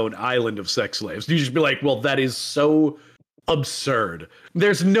has his own island of sex slaves. You just be like, well, that is so absurd.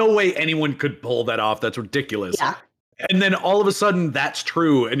 There's no way anyone could pull that off. That's ridiculous. Yeah. And then all of a sudden that's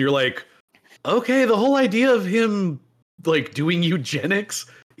true. And you're like, okay, the whole idea of him like doing eugenics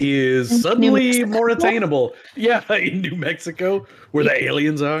is suddenly more attainable. Yeah, in New Mexico, where the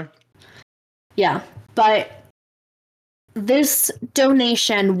aliens are. Yeah, but this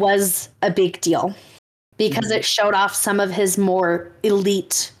donation was a big deal because it showed off some of his more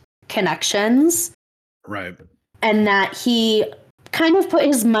elite connections. Right. And that he kind of put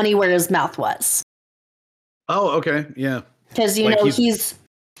his money where his mouth was. Oh, okay. Yeah. Because, he's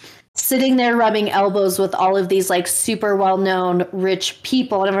sitting there rubbing elbows with all of these like super well-known rich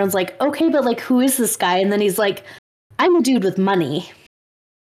people. And everyone's like, okay, but like, who is this guy? And then he's like, I'm a dude with money.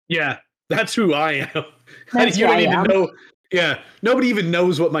 Yeah, that's who I am. That's you who don't I even am. know. Yeah, nobody even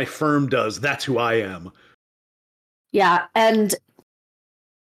knows what my firm does. That's who I am. Yeah, and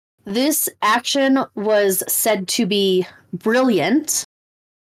this action was said to be brilliant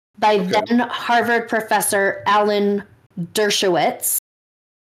by then Harvard professor Alan Dershowitz.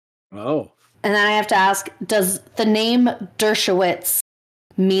 Oh. And then I have to ask, does the name Dershowitz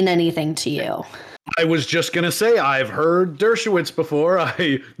mean anything to you? I was just gonna say I've heard Dershowitz before.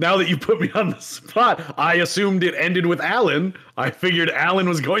 Now that you put me on the spot, I assumed it ended with Alan. I figured Alan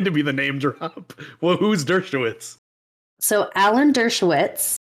was going to be the name drop. Well, who's Dershowitz? So Alan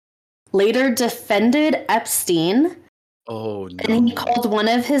Dershowitz later defended Epstein. Oh no! And he called one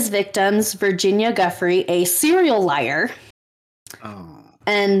of his victims, Virginia Giuffre, a serial liar. Oh.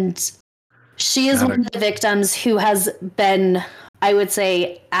 And she is one of the victims who has been, I would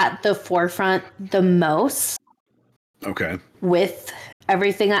say, at the forefront the most. Okay. With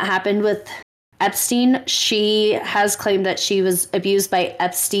everything that happened with Epstein. She has claimed that she was abused by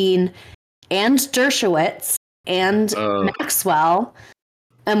Epstein and Dershowitz and Maxwell,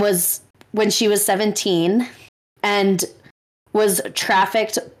 and was when she was 17, and was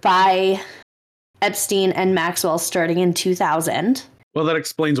trafficked by Epstein and Maxwell starting in 2000. Well, that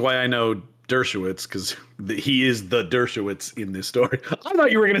explains why I know Dershowitz, because he is the Dershowitz in this story. I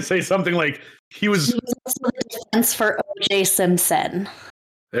thought you were going to say something like he was also the defense for O.J. Simpson.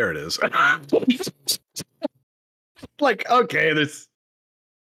 There it is. Like, okay, this.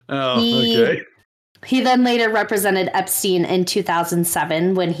 Oh, okay. He then later represented Epstein in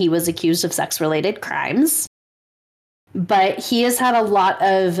 2007 when he was accused of sex-related crimes. But he has had a lot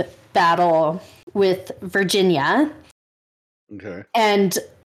of battle with Virginia. Okay. And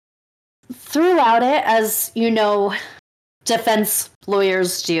throughout it, as you know, defense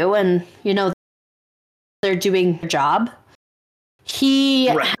lawyers do, and they're doing their job, he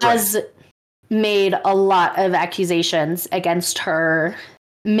has made a lot of accusations against her,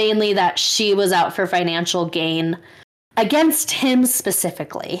 mainly that she was out for financial gain against him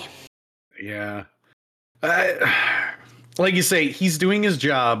specifically. Yeah. Like you say, he's doing his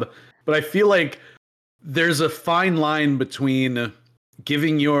job, but I feel like there's a fine line between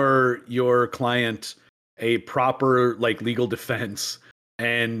giving your client a proper legal defense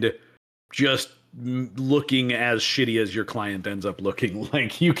and just looking as shitty as your client ends up looking.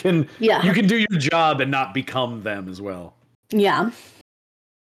 Like you can do your job and not become them as well. Yeah.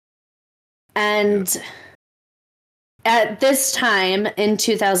 And at this time in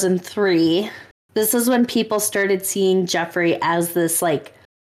 2003, this is when people started seeing Jeffrey as this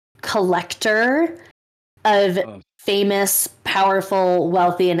collector of famous, powerful,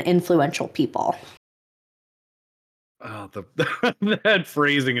 wealthy, and influential people. Oh, that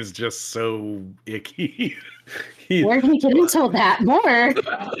phrasing is just so icky. We're gonna get into that more.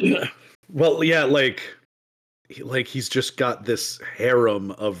 Well, yeah, he's just got this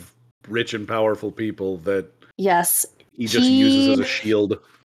harem of rich and powerful people that he just uses as a shield.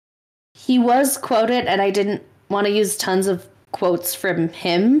 He was quoted, and I didn't want to use tons of quotes from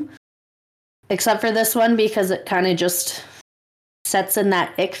him, except for this one because it kind of just sets in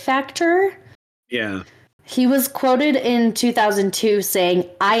that ick factor. Yeah. He was quoted in 2002 saying,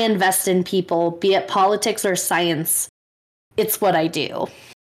 "I invest in people, be it politics or science. It's what I do."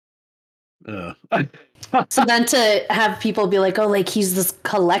 So then to have people be like, "Oh, he's this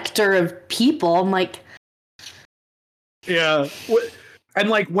collector of people," I'm like, yeah. And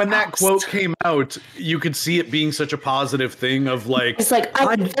when that quote came out, you could see it being such a positive thing of it's like,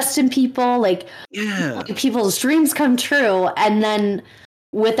 I invest in people, people's dreams come true. And then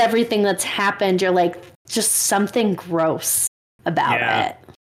with everything that's happened, you're like, just something gross about it.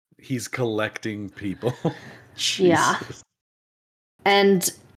 He's collecting people. Yeah. And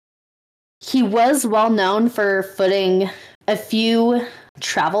he was well known for footing a few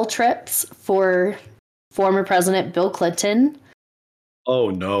travel trips for former President Bill Clinton.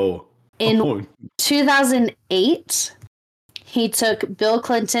 Oh, no. In 2008, he took Bill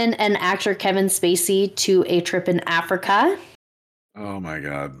Clinton and actor Kevin Spacey to a trip in Africa. Oh, my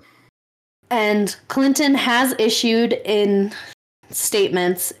God. And Clinton has issued in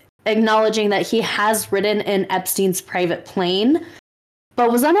statements acknowledging that he has ridden in Epstein's private plane,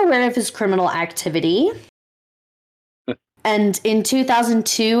 but was unaware of his criminal activity. And in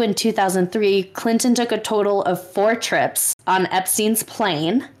 2002 and 2003, Clinton took a total of 4 trips on Epstein's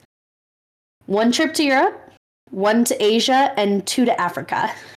plane. 1 trip to Europe, 1 to Asia, and 2 to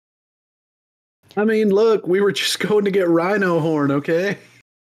Africa. I mean, look, we were just going to get rhino horn, okay?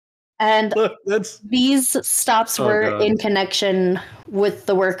 And Look, these stops were in connection with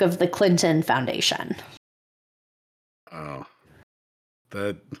the work of the Clinton Foundation. Oh,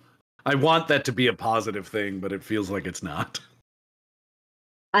 I want that to be a positive thing, but it feels like it's not.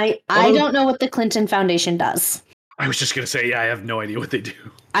 I don't know what the Clinton Foundation does. I was just gonna say, I have no idea what they do.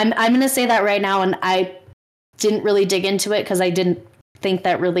 I'm gonna say that right now, and I didn't really dig into it because I didn't think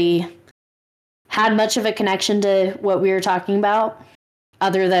that really had much of a connection to what we were talking about,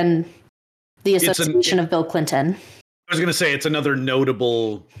 other than the association of Bill Clinton. I was gonna say it's another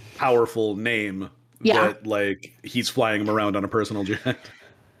notable, powerful name. Yeah, that, like, he's flying him around on a personal jet.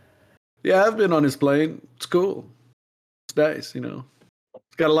 Yeah, I've been on his plane. It's cool. It's nice, you know.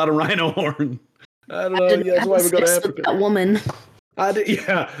 It's got a lot of rhino horn. I don't know. Yeah, that's why we go to Africa. That woman. I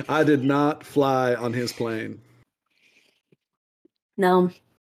did not fly on his plane. No.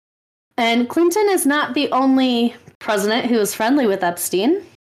 And Clinton is not the only president who is friendly with Epstein,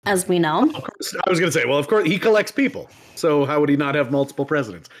 as we know. Of course, I was going to say, well, of course, he collects people. So how would he not have multiple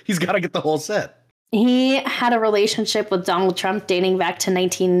presidents? He's got to get the whole set. He had a relationship with Donald Trump dating back to the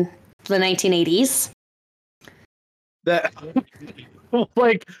 1980s. That,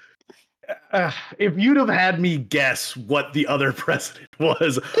 like, if you'd have had me guess what the other president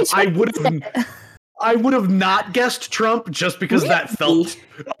was, I would have not guessed Trump just because that feels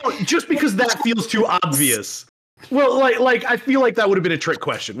too obvious. Well, like I feel like that would have been a trick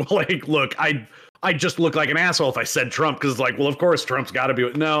question. Like, look, I just look like an asshole if I said Trump because, like, well, of course Trump's got to be.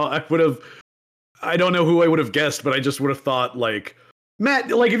 No, I don't know who I would have guessed, but I just would have thought, like, Matt.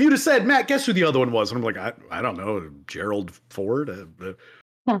 Like, if you'd have said, Matt, guess who the other one was, and I'm like, I don't know, Gerald Ford.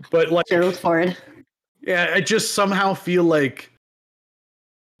 But like Gerald Ford. Yeah, I just somehow feel like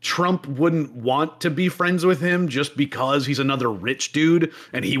Trump wouldn't want to be friends with him just because he's another rich dude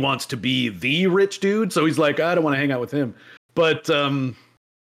and he wants to be the rich dude. So he's like, I don't want to hang out with him. But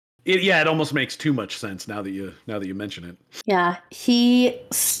it almost makes too much sense now that you mention it. Yeah, he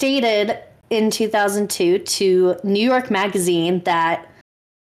stated in 2002 to New York Magazine that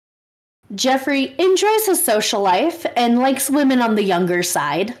Jeffrey enjoys his social life and likes women on the younger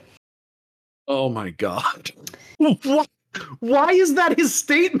side. Oh my God. Why is that his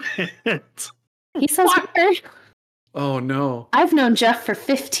statement? He says, oh no. I've known Jeff for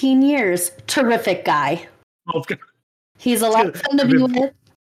 15 years. Terrific guy. Okay. He's a lot of fun to be with.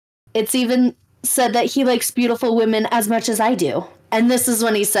 It's even said that he likes beautiful women as much as I do. And this is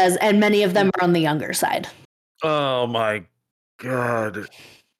when he says, and many of them are on the younger side. Oh my God.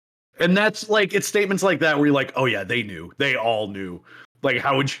 And that's like, it's statements like that where you're like, oh yeah, they knew. They all knew. Like,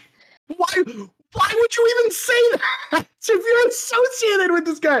 how would you... Why would you even say that if you're associated with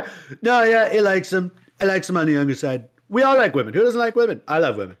this guy? No, yeah, he likes him. I like him on the younger side. We all like women. Who doesn't like women? I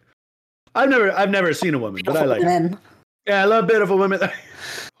love women. I've never seen a woman, but I like women. Yeah, I love beautiful women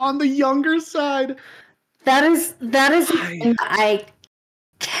on the younger side. That is something I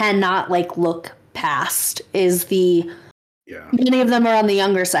cannot like look past. Is many of them are on the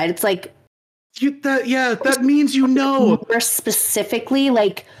younger side. It's like that means you know more specifically,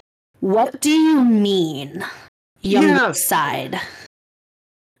 like, what do you mean younger side?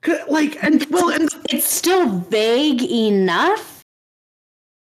 Like, and it's still vague enough,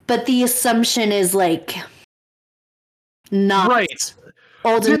 but the assumption is like not right.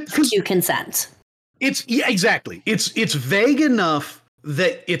 Old enough to consent. Exactly. It's vague enough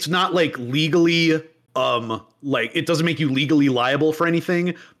that it's not like legally like it doesn't make you legally liable for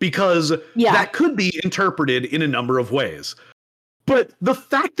anything because that could be interpreted in a number of ways. But the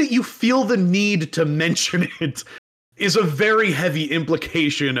fact that you feel the need to mention it is a very heavy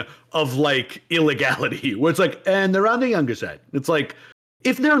implication of like illegality, where it's like, and they're on the younger side. It's like,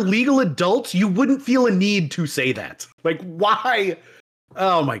 if they're legal adults, you wouldn't feel a need to say that. Like, why?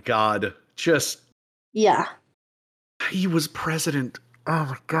 Oh my God. Just. Yeah. He was president. Oh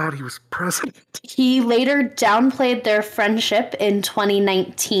my God, he was president. He later downplayed their friendship in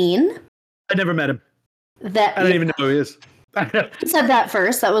 2019. I never met him. I don't even know who he is. He said that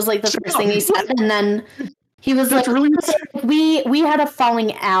first. That was like the first thing he said. And then he was like, really we had a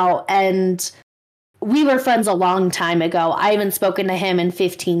falling out and we were friends a long time ago. I haven't spoken to him in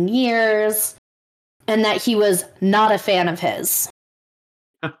 15 years. And that he was not a fan of his.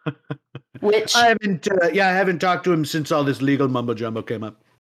 Which I haven't talked to him since all this legal mumbo jumbo came up.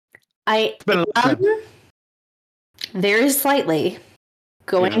 It's been a long time. Very slightly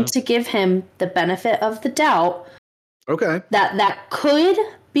going to give him the benefit of the doubt. Okay. That could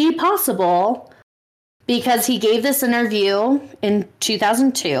be possible because he gave this interview in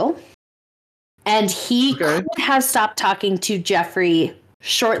 2002 And he could have stopped talking to Jeffrey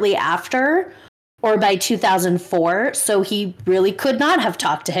shortly after or by 2004. So he really could not have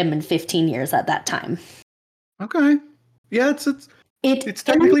talked to him in 15 years at that time. Okay. Yeah, it's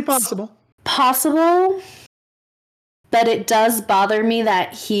technically possible. Possible. But it does bother me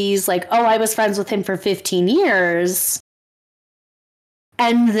that he's like, oh, I was friends with him for 15 years.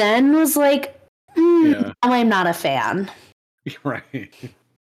 And then was like, now I'm not a fan. Right.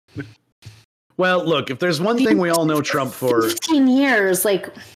 Well, look, if there's one thing we all know Trump for... 15 years, like,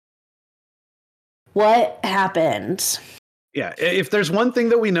 what happened? Yeah, if there's one thing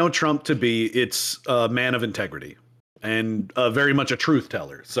that we know Trump to be, it's a man of integrity and very much a truth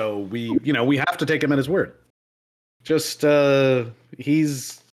teller. So we have to take him at his word. Just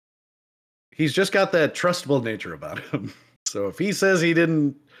he's just got that trustable nature about him. So if he says he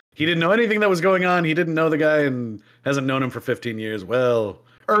didn't know anything that was going on, he didn't know the guy and hasn't known him for 15 years,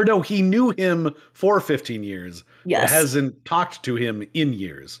 he knew him for 15 years, but hasn't talked to him in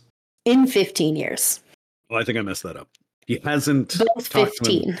years. In 15 years. Well, I think I messed that up. He hasn't both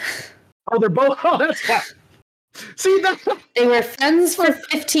 15. Oh, they're both. Oh, that's why. See that they were friends for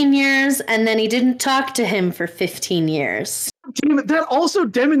 15 years, and then he didn't talk to him for 15 years. Damn it, that also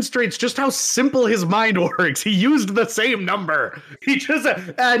demonstrates just how simple his mind works. He used the same number. He just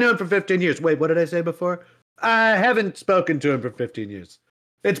I know him for 15 years. Wait, what did I say before? I haven't spoken to him for 15 years.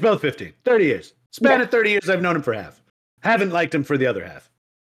 It's both 15. 30 years. Span of 30 years, I've known him for half. Haven't liked him for the other half.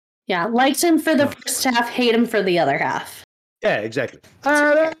 Yeah, liked him for the first half, hate him for the other half. Yeah, exactly.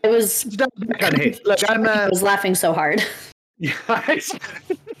 I was kind of hate. Look, I was laughing so hard. Yeah,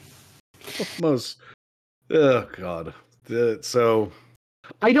 almost. Oh God. So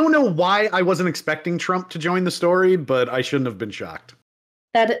I don't know why I wasn't expecting Trump to join the story, but I shouldn't have been shocked.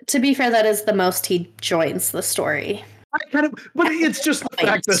 That, to be fair, that is the most he joins the story. But it's just the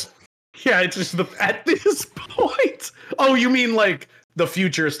fact that, it's just at this point. Oh, you mean like the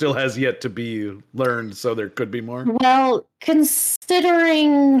future still has yet to be learned, so there could be more? Well,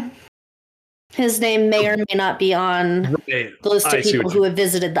 considering his name may or may not be on the list of people who have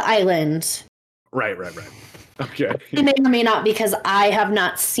visited the island. Right. Okay. It may or may not, because I have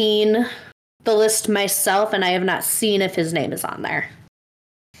not seen the list myself, and I have not seen if his name is on there.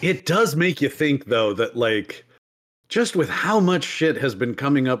 It does make you think, though, that, like, just with how much shit has been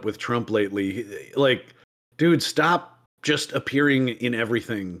coming up with Trump lately, like, dude, stop just appearing in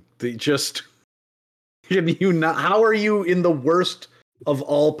everything. How are you in the worst of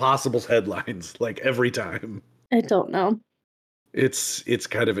all possible headlines, like, every time? I don't know. It's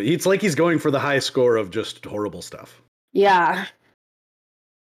kind of, it's like he's going for the high score of just horrible stuff. Yeah.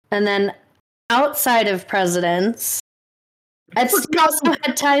 And then outside of presidents, Epstein also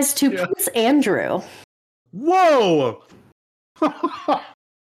had ties to Prince Andrew. Whoa! Oh,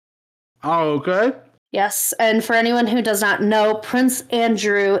 okay. Yes, and for anyone who does not know, Prince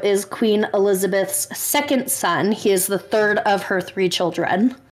Andrew is Queen Elizabeth's second son. He is the third of her 3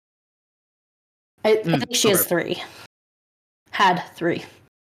 children. I think she has 3. Had 3.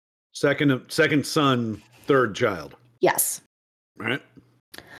 Second son, third child. Yes. All right.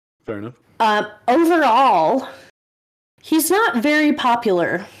 Fair enough. Overall, he's not very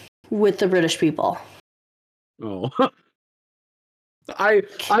popular with the British people. Oh. I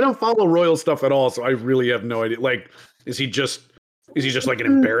don't follow royal stuff at all, so I really have no idea. Like, is he just like an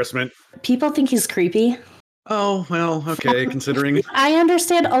embarrassment? People think he's creepy. Oh, well, okay, considering. I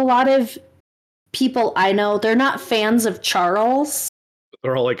understand a lot of people I know, they're not fans of Charles.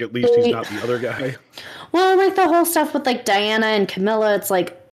 They're all like, at least he's not the other guy. Well, like the whole stuff with like Diana and Camilla, it's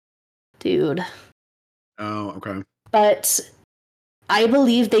like, dude. Oh, okay. But I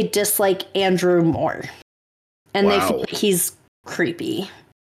believe they dislike Andrew more. And they feel like he's creepy.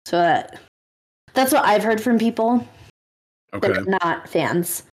 So that's what I've heard from people. Okay. That are not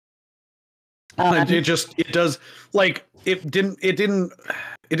fans. It does, like, it didn't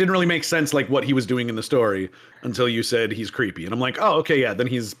really make sense, like, what he was doing in the story until you said he's creepy. And I'm like, oh, okay, yeah, then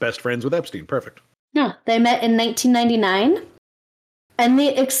he's best friends with Epstein. Perfect. Yeah, they met in 1999. And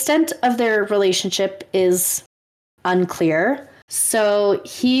the extent of their relationship is unclear. So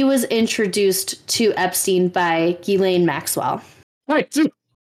he was introduced to Epstein by Ghislaine Maxwell.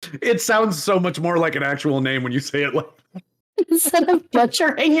 It sounds so much more like an actual name when you say it like instead of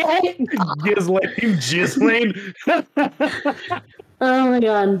butchering it. Ghislaine. Oh my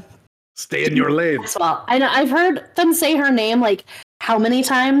god. Stay in your lane. Maxwell. I know, I've heard them say her name like how many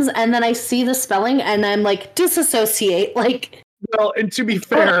times, and then I see the spelling and I'm like disassociate. Like, well, and to be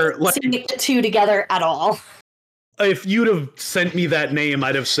fair, like seeing the two together at all. if you'd have sent me that name,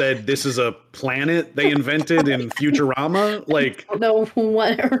 I'd have said this is a planet they invented in Futurama. Like, I don't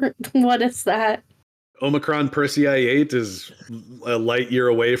know what is that? Omicron Persei 8 is a light year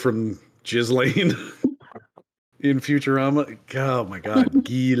away from Ghislaine in Futurama. Oh my god,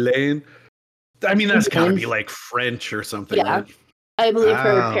 Ghislaine. I mean, that's gotta be like French or something, Yeah, right? I believe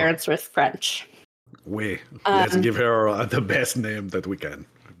her parents were French. Let's give her the best name that we can.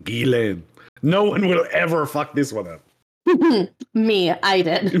 Ghislaine. No one will ever fuck this one up. Me, I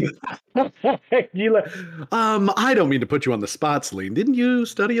did. I don't mean to put you on the spot, Celine. Didn't you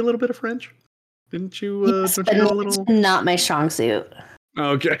study a little bit of French? Didn't you? Yes, don't you know a little? Not my strong suit.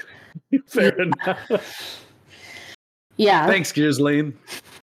 Okay, fair enough. Yeah. Thanks, Ghislaine.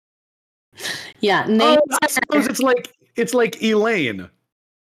 Yeah. I suppose it's like Elaine.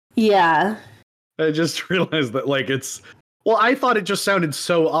 Yeah. I just realized that it's. Well, I thought it just sounded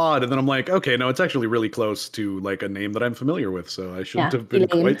so odd, and then I'm like, okay, no, it's actually really close to like a name that I'm familiar with, so I shouldn't have been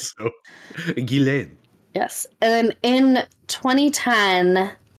Elaine. quite so. Ghislaine. Yes. And then in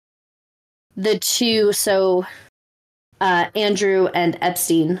 2010, the two, Andrew and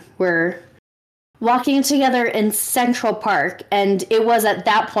Epstein were walking together in Central Park, and it was at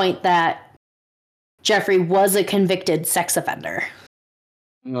that point that Jeffrey was a convicted sex offender.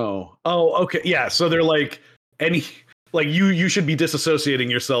 Oh, okay, yeah. So they're like you should be disassociating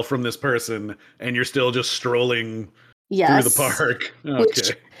yourself from this person, and you're still just strolling through the park.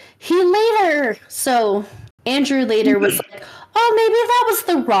 Okay. Andrew later was like, oh, maybe that was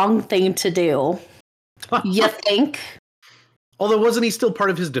the wrong thing to do. You think? Although, wasn't he still part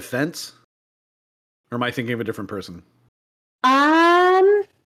of his defense? Or am I thinking of a different person? Who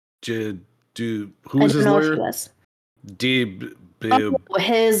was his lawyer? What's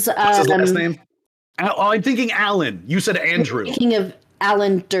his last name? I'm thinking Alan. You said Andrew. I'm thinking of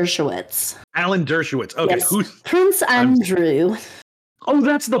Alan Dershowitz. Alan Dershowitz. Okay, yes. Who's Prince Andrew? Oh,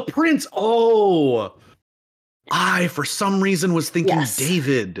 that's the prince. Oh, I for some reason was thinking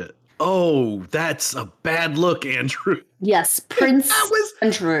David. Oh, that's a bad look, Andrew. Yes, Prince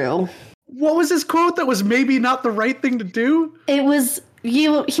Andrew. What was his quote? That was maybe not the right thing to do. It was. He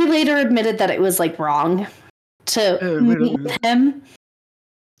later admitted that it was like wrong to meet with him.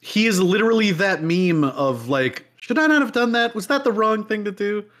 He is literally that meme of like, should I not have done that? Was that the wrong thing to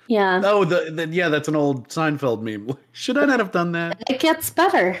do? Yeah. Oh, that's an old Seinfeld meme. Should I not have done that? It gets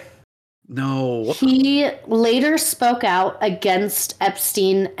better. No. He later spoke out against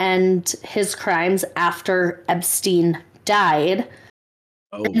Epstein and his crimes after Epstein died.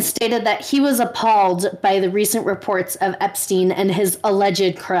 And stated that he was appalled by the recent reports of Epstein and his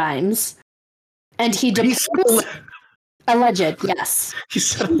alleged crimes. And he alleged, yes. He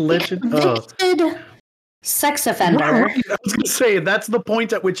said alleged? Convicted sex offender. Right. I was going to say, that's the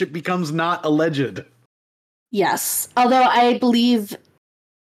point at which it becomes not alleged. Yes. Although I believe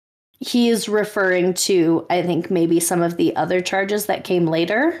he is referring to, I think, maybe some of the other charges that came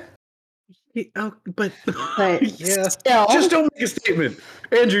later. But yeah, still, just don't make a statement.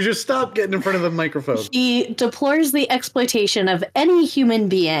 Andrew, just stop getting in front of the microphone. He deplores the exploitation of any human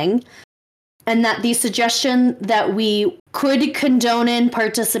being, and that the suggestion that we could condone in,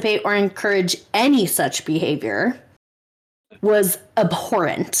 participate, or encourage any such behavior was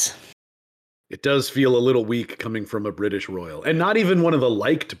abhorrent. It does feel a little weak coming from a British royal, and not even one of the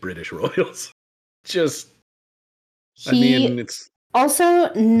liked British royals. It's also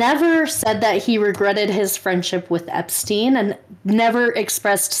never said that he regretted his friendship with Epstein and never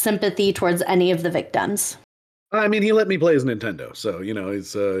expressed sympathy towards any of the victims. I mean, he let me play his Nintendo, so, he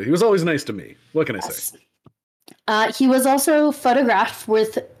was always nice to me. What can I say? He was also photographed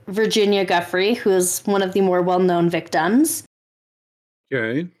with Virginia Giuffre, who is one of the more well-known victims.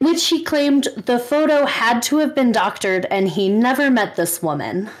 Okay. Which he claimed the photo had to have been doctored and he never met this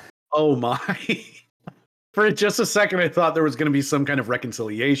woman. Oh my. For just a second, I thought there was going to be some kind of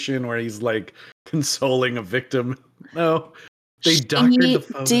reconciliation where he's like consoling a victim. No, they doctored the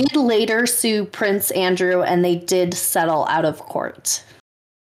photo. He did later sue Prince Andrew and they did settle out of court.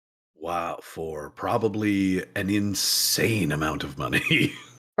 Wow, for probably an insane amount of money.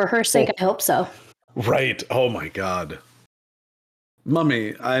 For her sake, I hope so. Right. Oh my God.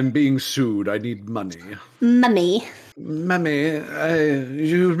 Mummy, I'm being sued. I need money. Mummy,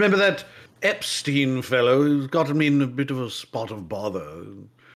 you remember that Epstein fellow who's gotten me in a bit of a spot of bother?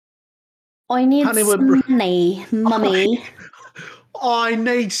 I need some money, Mummy. I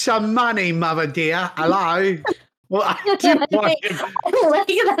need some money, mother dear. Hello. Well, I do want him. I like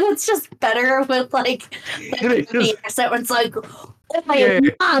that it's just better with like the accent when it's like, oh my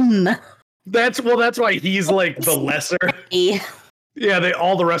mum. That's why he's like the lesser. Yeah,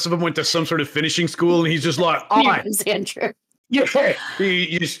 all the rest of them went to some sort of finishing school, and he's just like, Andrew. Yeah,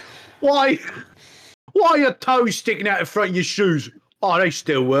 you just, why are your toes sticking out in front of your shoes? Oh, they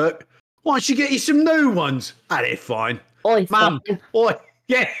still work. Why don't you get you some new ones? Ah, they're fine. Oi, Mum, fine. oi,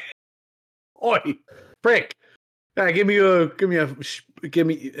 yeah, oi, prick. Give me.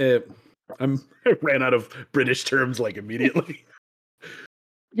 I ran out of British terms like immediately.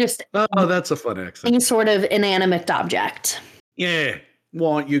 Just Oh, that's a fun accent. any sort of inanimate object. Yeah,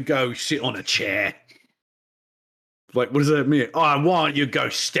 why don't you go sit on a chair? Like, what does that mean? Oh, why don't you go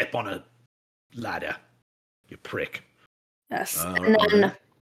step on a ladder? You prick. Yes. And then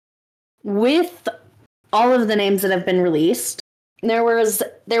with all of the names that have been released, there was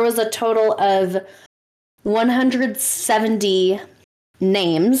a total of 170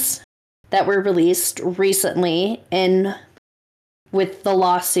 names that were released recently with the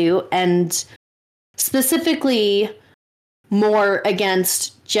lawsuit, and specifically more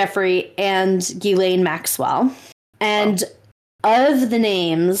against Jeffrey and Ghislaine Maxwell. And of the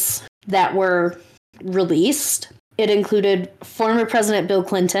names that were released, it included former President Bill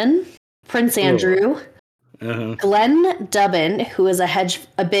Clinton, Prince Andrew, Glenn Dubin, who is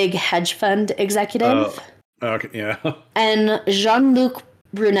a big hedge fund executive, okay, yeah, and Jean-Luc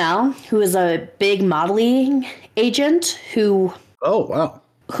Brunel, who is a big modeling agent who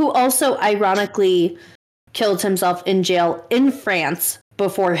also ironically killed himself in jail in France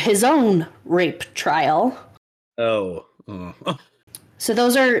before his own rape trial. So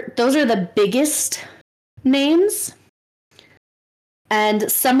those are the biggest names.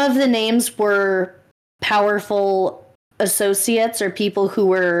 And some of the names were powerful associates or people who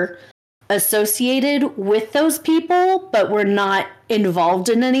were associated with those people, but were not involved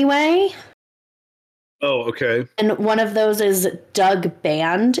in any way. Oh, okay. And one of those is Doug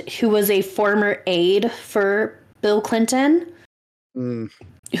Band, who was a former aide for Bill Clinton, who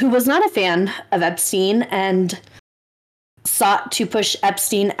was not a fan of Epstein and sought to push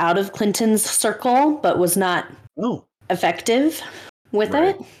Epstein out of Clinton's circle, but was not effective with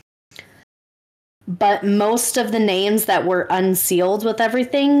it. But most of the names that were unsealed with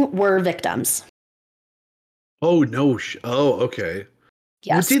everything were victims. Oh, no. Okay.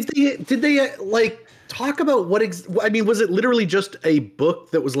 Yes. Well, did they like talk about what I mean, was it literally just a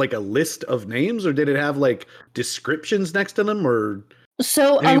book that was like a list of names, or did it have like descriptions next to them, or?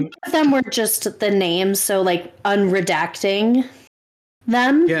 So a lot of them were just the names, so like unredacting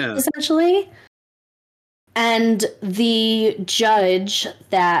them, essentially. And the judge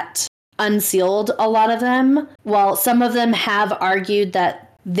that unsealed a lot of them, while some of them have argued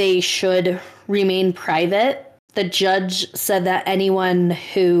that they should remain private, the judge said that anyone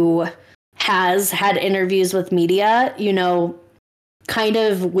who has had interviews with media, kind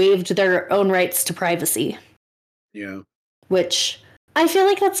of waived their own rights to privacy. Yeah. Which I feel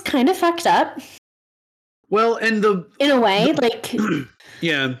like that's kind of fucked up. Well, and in a way, like,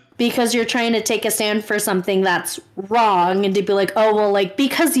 yeah, because you're trying to take a stand for something that's wrong, and to be like, oh, well, like,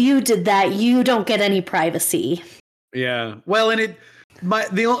 because you did that, you don't get any privacy. Yeah. Well, and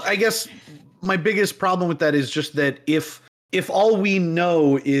I guess my biggest problem with that is just that if all we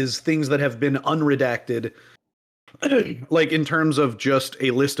know is things that have been unredacted, like in terms of just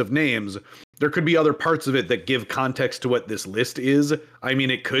a list of names, there could be other parts of it that give context to what this list is. I mean,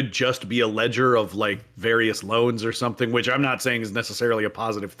 it could just be a ledger of like various loans or something, which I'm not saying is necessarily a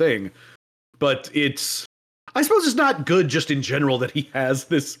positive thing, but I suppose it's not good just in general that he has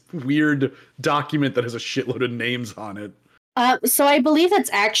this weird document that has a shitload of names on it. So I believe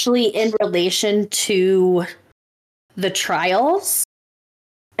it's actually in relation to the trials,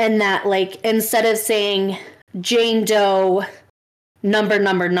 and that, like, instead of saying Jane Doe number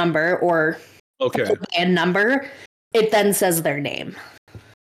or a number, it then says their name.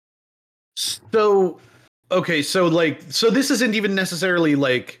 So this isn't even necessarily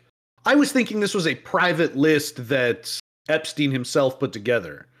like, I was thinking this was a private list that Epstein himself put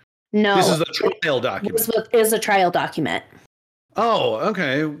together. No, this is a trial document. It is a trial document. Oh,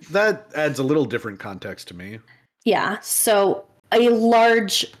 okay. That adds a little different context to me. Yeah. So a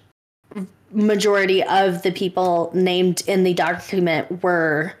large majority of the people named in the document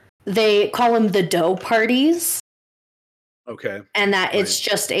they call them the Doe parties. Okay. And that it's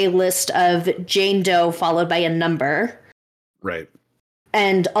just a list of Jane Doe followed by a number. Right.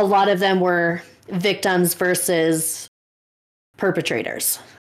 And a lot of them were victims versus perpetrators.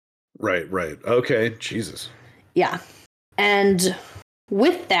 Right. Okay. Jesus. Yeah. And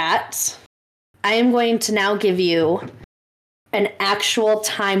with that, I am going to now give you an actual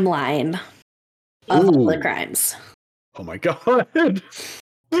timeline of all the crimes. Oh my God.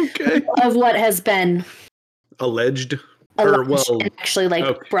 Okay. Of what has been alleged. alleged and actually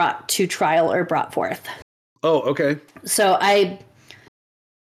okay. brought to trial or brought forth. Oh, okay. So I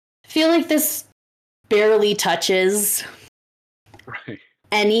feel like this barely touches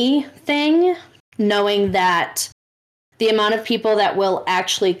anything, knowing that the amount of people that will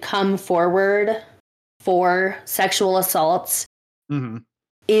actually come forward for sexual assaults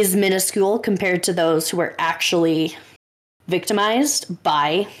is minuscule compared to those who are actually victimized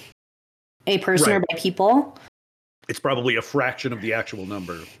by a person or by people. It's probably a fraction of the actual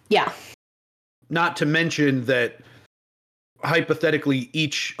number. Yeah. Not to mention that hypothetically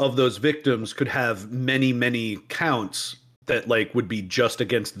each of those victims could have many, many counts that would be just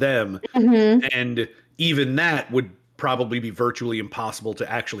against them. And even that would probably be virtually impossible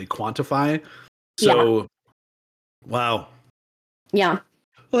to actually quantify. So, wow. Yeah.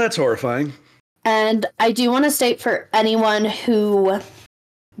 Well, that's horrifying. And I do want to state for anyone who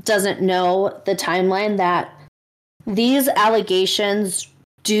doesn't know the timeline that these allegations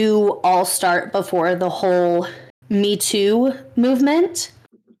do all start before the whole Me Too movement.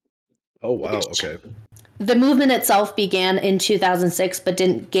 Oh, wow. Okay. The movement itself began in 2006, but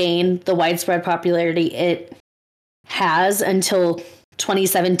didn't gain the widespread popularity it has until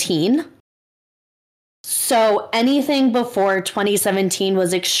 2017. So anything before 2017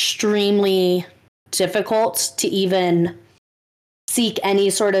 was extremely difficult to even seek any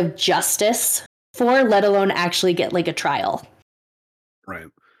sort of justice for, let alone actually get a trial. Right.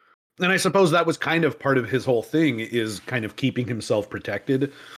 And I suppose that was kind of part of his whole thing, is kind of keeping himself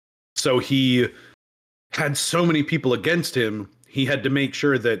protected. So he had so many people against him, he had to make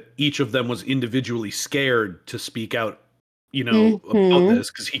sure that each of them was individually scared to speak out, about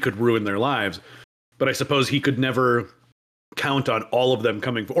this, because he could ruin their lives. But I suppose he could never count on all of them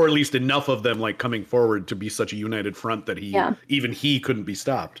coming, or at least enough of them coming forward to be such a united front that even he couldn't be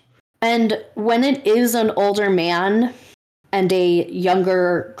stopped. And when it is an older man and a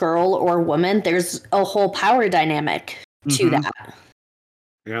younger girl or woman, there's a whole power dynamic to that.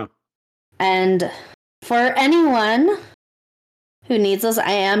 Yeah. And for anyone who needs us,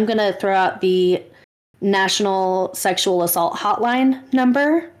 I am going to throw out the National Sexual Assault Hotline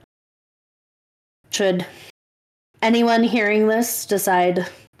number. Should anyone hearing this decide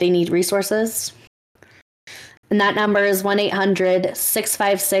they need resources. And that number is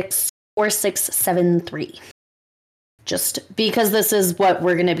 1-800-656-4673. Just because this is what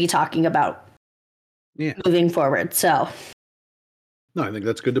we're going to be talking about moving forward. So, no, I think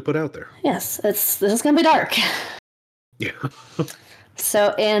that's good to put out there. Yes, this is going to be dark. Yeah.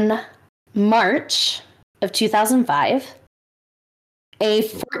 So in March of 2005, a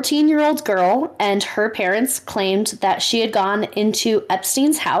 14-year-old girl and her parents claimed that she had gone into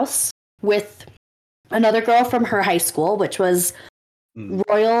Epstein's house with another girl from her high school, which was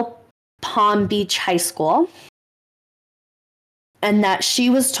Royal Palm Beach High School, and that she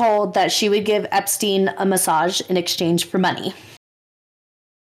was told that she would give Epstein a massage in exchange for money.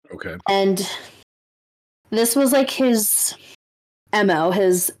 Okay. And this was his MO,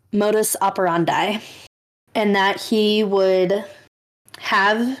 his modus operandi, and that he would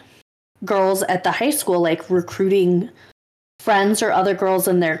have girls at the high school recruiting friends or other girls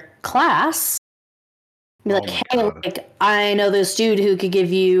in their class. Be hey, I know this dude who could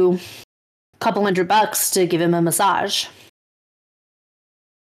give you a couple $100 to give him a massage.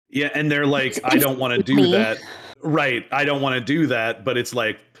 Yeah, and they're I don't want to do that. Right, I don't want to do that, but it's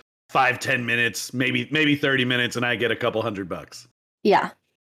 5-10 minutes, maybe 30 minutes, and I get a couple $100. Yeah.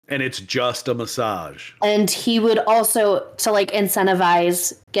 And it's just a massage. And he would also, to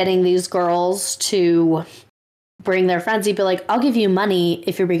incentivize getting these girls to bring their friends, he'd be I'll give you money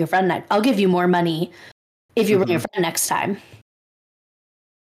if you bring a friend next. I'll give you more money if you bring a friend next time.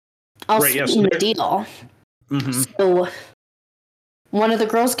 I'll sweeten the deal. So one of the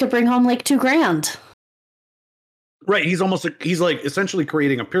girls could bring home $2,000. Right. He's essentially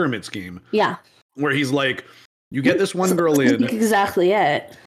creating a pyramid scheme. Yeah. Where he's you get this one girl in. Exactly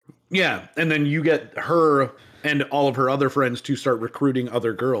it. Yeah. And then you get her and all of her other friends to start recruiting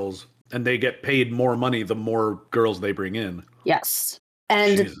other girls, and they get paid more money the more girls they bring in. Yes.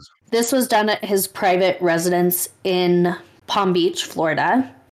 And this was done at his private residence in Palm Beach,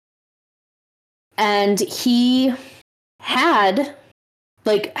 Florida. And he had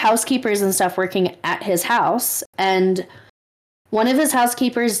housekeepers and stuff working at his house. And one of his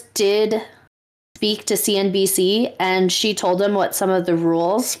housekeepers did speak to CNBC, and she told him what some of the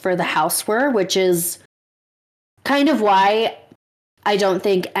rules for the house were, which is kind of why I don't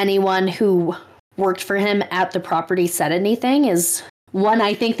think anyone who worked for him at the property said anything. Is one,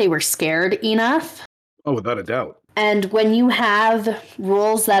 I think they were scared enough. Oh, without a doubt. And when you have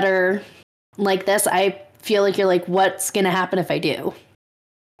rules that are like this, I feel like you're like, what's going to happen if I do?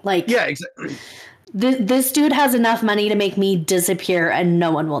 Like, yeah, exactly. This dude has enough money to make me disappear and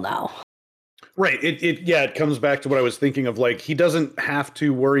no one will know. Right. It comes back to what I was thinking of. Like, he doesn't have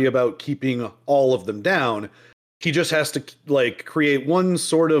to worry about keeping all of them down. He just has to like create one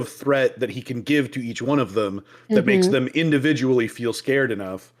sort of threat that he can give to each one of them that makes them individually feel scared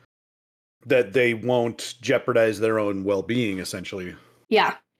enough that they won't jeopardize their own well-being, essentially.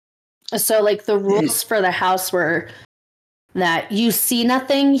 Yeah. So like the rules for the house were that you see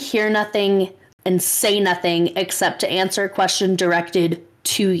nothing, hear nothing, and say nothing except to answer a question directed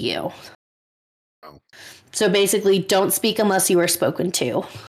to you. Oh. So basically, don't speak unless you are spoken to.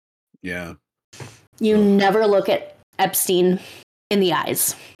 Yeah. You never look at Epstein in the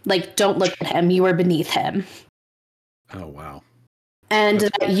eyes. Like, don't look at him. You are beneath him. Oh, wow. And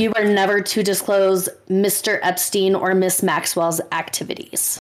you are never to disclose Mr. Epstein or Miss Maxwell's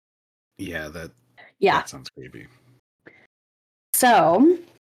activities. Yeah, that sounds creepy. So,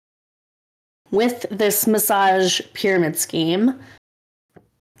 with this massage pyramid scheme,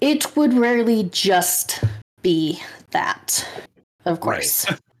 it would rarely just be that, of course.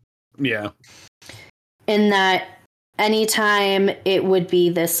 Right. Yeah. In that anytime it would be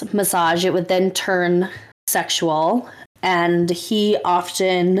this massage, it would then turn sexual. And he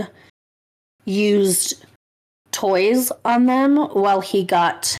often used toys on them while he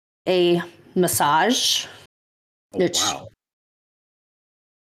got a massage. Oh, wow.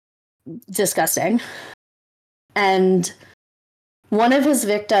 Disgusting. And one of his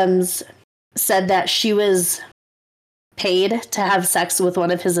victims said that she was paid to have sex with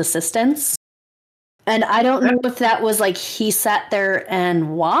one of his assistants. And I don't know if that was like he sat there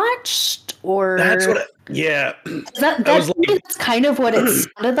and watched or... That's what yeah. That's kind of what it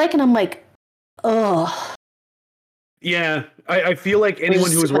sounded like. And I'm like, oh. Yeah, I feel like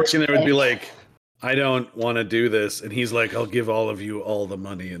anyone who was working there would be like, I don't want to do this. And he's like, I'll give all of you all the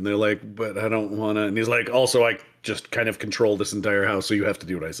money. And they're like, but I don't want to. And he's like, also, I just kind of control this entire house, so you have to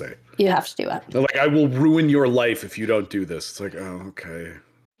do what I say. You have to do it. They're like, I will ruin your life if you don't do this. It's like, oh, okay.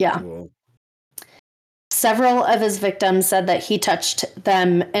 Yeah. Cool. Several of his victims said that he touched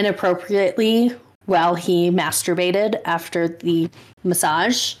them inappropriately while he masturbated after the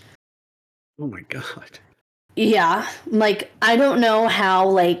massage. Oh my God. Yeah. Like, I don't know how,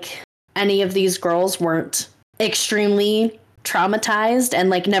 like, any of these girls weren't extremely traumatized and,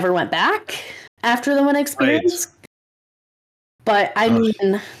 like, never went back after the one experience. Right. But, I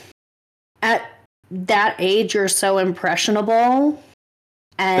mean, at that age, you're so impressionable.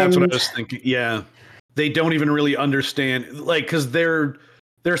 And that's what I was thinking. Yeah. They don't even really understand, like, because they're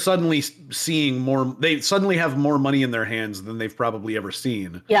suddenly seeing more. They suddenly have more money in their hands than they've probably ever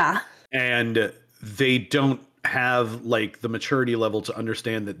seen. Yeah. And they don't have, like, the maturity level to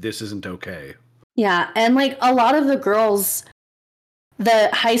understand that this isn't okay. Yeah. And, like, a lot of the girls, the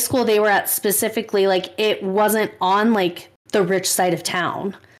high school they were at specifically, like, it wasn't on, like, the rich side of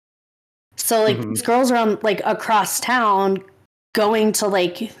town. So, like, these girls are on, like, across town going to,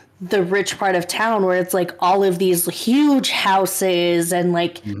 like, the rich part of town where it's like all of these huge houses and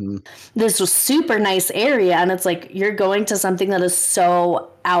like this super nice area. And it's like, you're going to something that is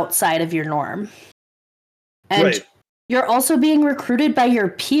so outside of your norm. And you're also being recruited by your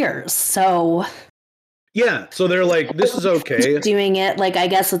peers. So yeah. So they're like, this is okay. Doing it. Like, I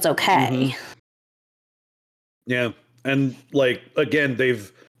guess it's okay. Yeah. And like, again,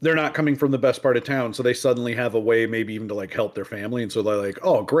 they're not coming from the best part of town, so they suddenly have a way maybe even to like help their family. And so they're like,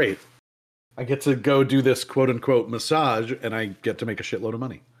 oh, great. I get to go do this quote unquote massage and I get to make a shitload of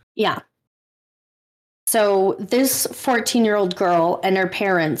money. Yeah. So this 14-year-old girl and her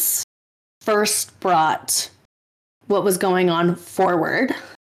parents first brought what was going on forward.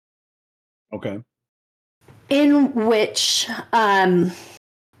 Okay. In which the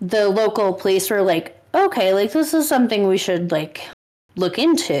local police were like, okay, like this is something we should like look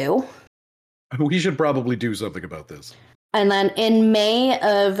into. We should probably do something about this. And then in May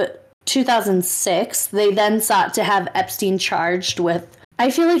of 2006, they then sought to have Epstein charged with,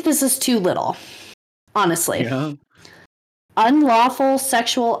 I feel like this is too little, honestly. Yeah. Unlawful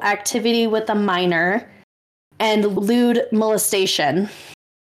sexual activity with a minor and lewd molestation.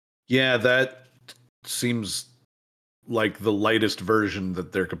 Yeah, that seems like the lightest version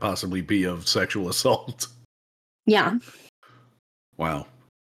that there could possibly be of sexual assault. Yeah. Wow.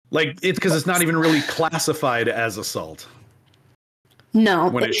 Like, it's because it's not even really classified as assault. No.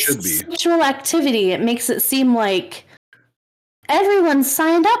 When it should be. Sexual activity. It makes it seem like everyone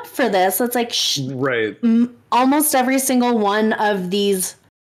signed up for this. It's like, right. Almost every single one of these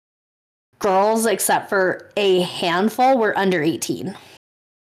girls, except for a handful, were under 18.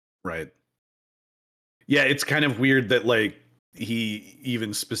 Right. Yeah, it's kind of weird that like he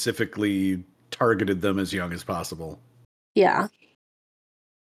even specifically targeted them as young as possible. Yeah.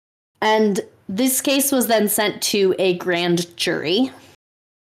 And this case was then sent to a grand jury.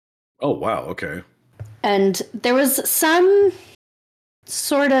 Oh, wow. Okay. And there was some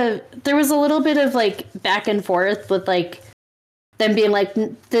there was a little bit of like back and forth with like them being like,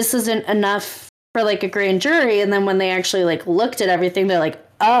 this isn't enough for like a grand jury. And then when they actually like looked at everything, they're like,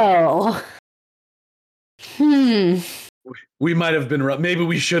 oh, we might have been wrong. Maybe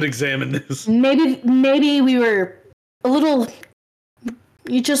we should examine this. Maybe we were a little,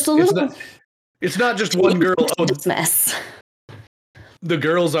 It's not just one girl. Oh, dismiss. The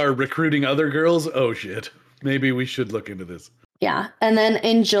girls are recruiting other girls. Oh shit. Maybe we should look into this. Yeah. And then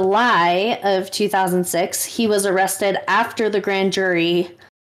in July of 2006, he was arrested after the grand jury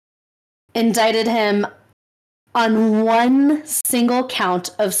indicted him on one single count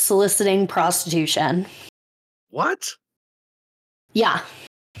of soliciting prostitution. What? Yeah.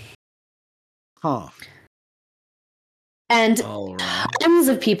 Huh. And tons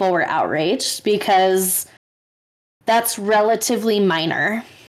of people were outraged because that's relatively minor.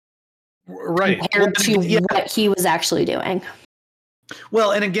 Right. Compared to what he was actually doing.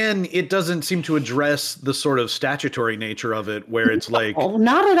 Well, and again, it doesn't seem to address the sort of statutory nature of it, where it's like,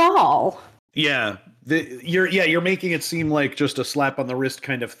 not at all. Yeah, you're making it seem like just a slap on the wrist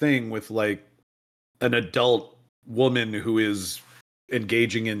kind of thing with like an adult woman who is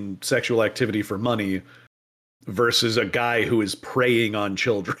engaging in sexual activity for money versus a guy who is preying on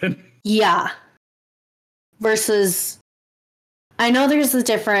children. Yeah. Versus, I know there's the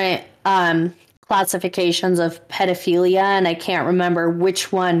different classifications of pedophilia, and I can't remember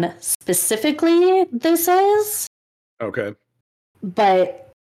which one specifically this is. Okay.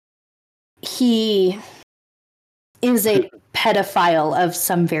 But he is a pedophile of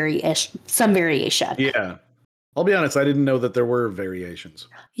some variation. Yeah. I'll be honest, I didn't know that there were variations.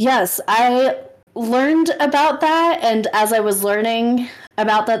 Yes, I learned about that, and as I was learning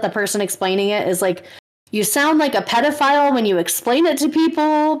about that, the person explaining it is like, you sound like a pedophile when you explain it to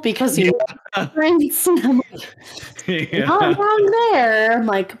people because you're friends. I'm like, not wrong there. I'm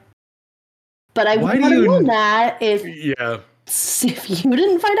like, but I would have known that if you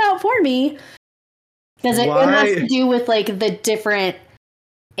didn't find out for me. Because it has to do with like the different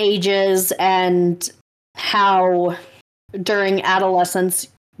ages and how during adolescence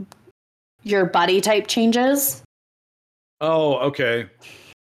your body type changes. Oh, okay.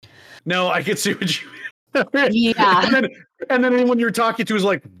 No, I can see what you mean. Yeah. And then anyone you're talking to is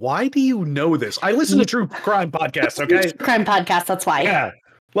like, why do you know this? I listen to true crime podcasts, okay? True crime podcasts, that's why. Yeah.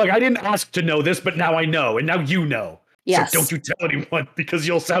 Look, I didn't ask to know this, but now I know, and now you know. Yes. So don't you tell anyone, because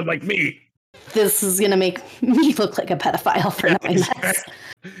you'll sound like me. This is gonna make me look like a pedophile for knowing this.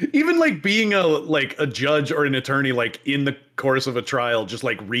 Even like being a judge or an attorney, like in the course of a trial, just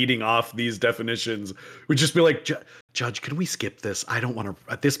like reading off these definitions would just be like, Judge, can we skip this? I don't want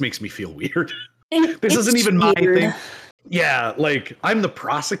to. This makes me feel weird. This isn't even my thing. Yeah, like I'm the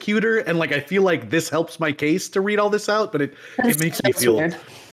prosecutor, and like I feel like this helps my case to read all this out, but it makes me feel weird.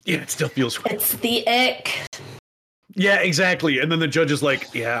 Yeah, it still feels weird. It's the ick. Yeah, exactly. And then the judge is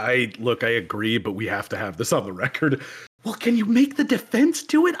like, yeah, I agree, but we have to have this on the record. Well, can you make the defense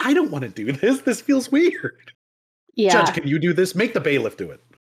do it? I don't want to do this. This feels weird. Yeah. Judge, can you do this? Make the bailiff do it.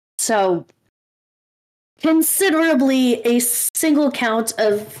 So, considerably a single count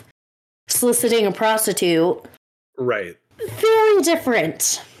of soliciting a prostitute. Right. Very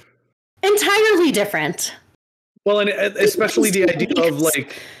different. Entirely different. Well, and especially the idea of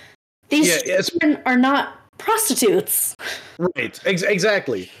like... These children are not prostitutes. Right,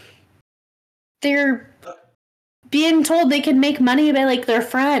 exactly. They're being told they can make money by like their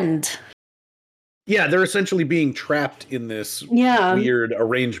friend. Yeah, they're essentially being trapped in this weird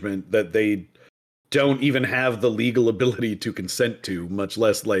arrangement that they don't even have the legal ability to consent to, much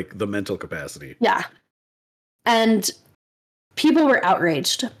less like the mental capacity. Yeah. And people were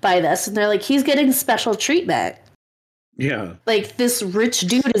outraged by this, and they're like, he's getting special treatment. Yeah. Like, this rich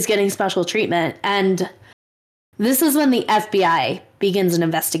dude is getting special treatment. And this is when the FBI begins an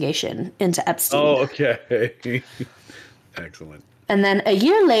investigation into Epstein. Oh, okay. Excellent. And then a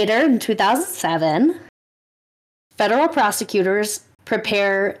year later, in 2007, federal prosecutors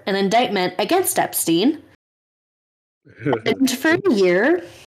prepare an indictment against Epstein. And for a year,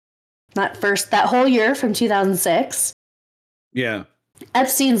 that whole year from 2006. Yeah.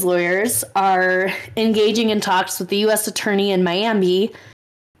 Epstein's lawyers are engaging in talks with the U.S. Attorney in Miami,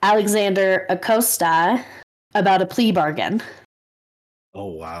 Alexander Acosta, about a plea bargain. Oh,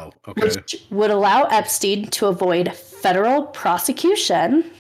 wow. Okay. Which would allow Epstein to avoid federal prosecution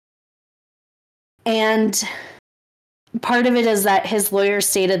And part of it is that his lawyer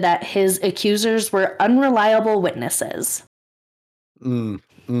stated that his accusers were unreliable witnesses.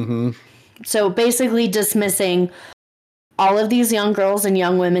 Mm-hmm. So basically dismissing all of these young girls and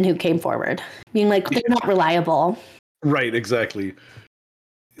young women who came forward, being like, they're not reliable. Right, exactly.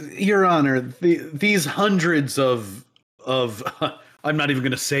 Your Honor, these hundreds of I'm not even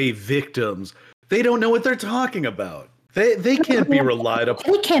going to say victims. They don't know what they're talking about. They can't be relied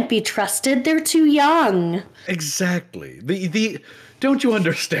upon. They can't be trusted. They're too young. Exactly. The don't you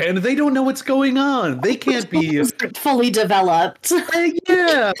understand? They don't know what's going on. They can't be fully developed.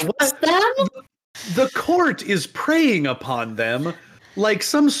 Yeah. The court is preying upon them like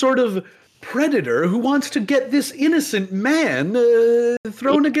some sort of predator who wants to get this innocent man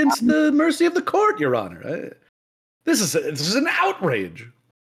thrown against the mercy of the court, Your Honor. This is an outrage.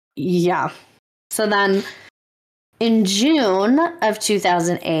 Yeah. So then in June of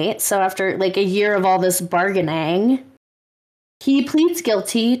 2008, so after like a year of all this bargaining, he pleads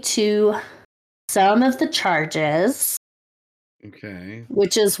guilty to some of the charges. Okay.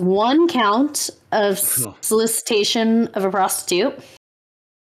 Which is one count of solicitation of a prostitute.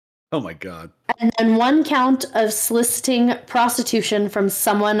 Oh my God. And then one count of soliciting prostitution from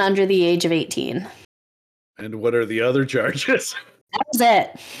someone under the age of 18. And what are the other charges? That was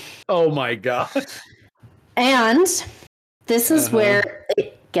it. Oh my God. And this is where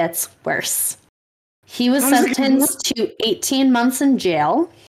it gets worse. He was sentenced to 18 months in jail,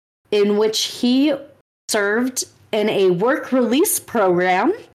 in which he served in a work release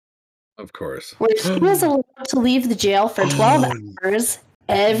program. Of course. Which he was allowed to leave the jail for 12 hours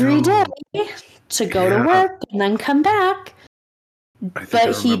every day to go to work and then come back.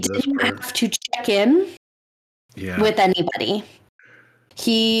 But he didn't have to check in with anybody.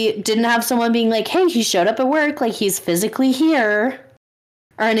 He didn't have someone being like, hey, he showed up at work, like he's physically here,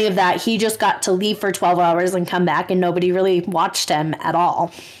 or any of that. He just got to leave for 12 hours and come back, and nobody really watched him at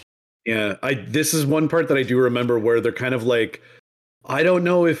all. Yeah, this is one part that I do remember where they're kind of like, I don't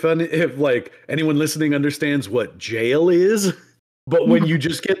know if like anyone listening understands what jail is, but when you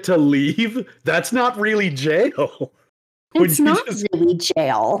just get to leave, that's not really jail. It's not really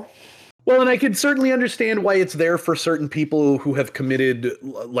jail. Well, and I can certainly understand why it's there for certain people who have committed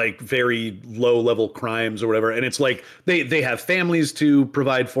like very low level crimes or whatever. And it's like they have families to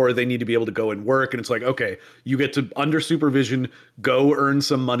provide for. They need to be able to go and work. And it's like, OK, you get to under supervision, go earn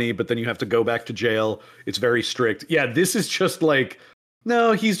some money, but then you have to go back to jail. It's very strict. Yeah, this is just like,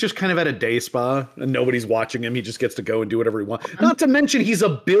 no, he's just kind of at a day spa and nobody's watching him. He just gets to go and do whatever he wants. Not to mention he's a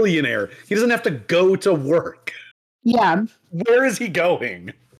billionaire. He doesn't have to go to work. Yeah. Where is he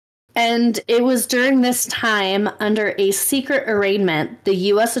going? And it was during this time, under a secret arraignment, the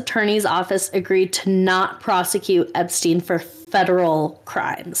U.S. Attorney's Office agreed to not prosecute Epstein for federal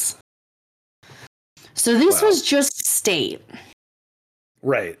crimes. So this was just state.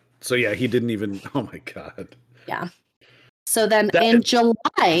 Right. So yeah, he didn't even, oh my God. Yeah. So then in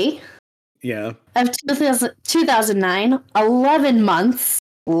July of 2009, 11 months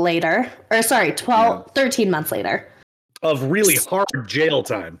later, 13 months later, of really hard jail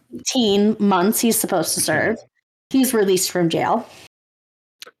time. 18 months he's supposed to serve. He's released from jail.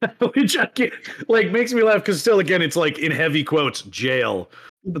 Which makes me laugh because still, again, it's like in heavy quotes, jail.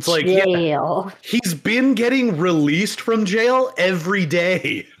 It's like, jail. Yeah, he's been getting released from jail every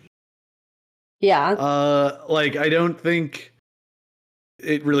day. Yeah. I don't think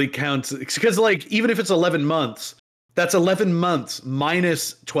it really counts because even if it's 11 months, that's 11 months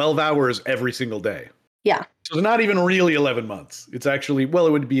minus 12 hours every single day. Yeah. So it's not even really 11 months. It's actually, it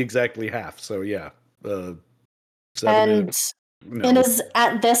would be exactly half. So yeah. It is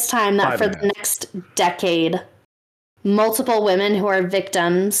at this time that for the next decade, multiple women who are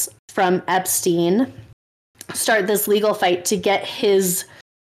victims from Epstein start this legal fight to get his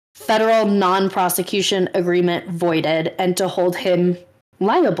federal non-prosecution agreement voided and to hold him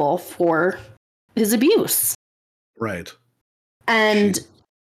liable for his abuse. Right. And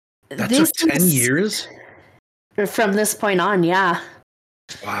that took 10 years? From this point on, yeah.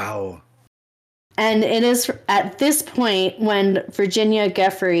 Wow. And it is at this point when Virginia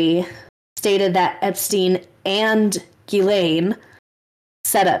Giuffre stated that Epstein and Ghislaine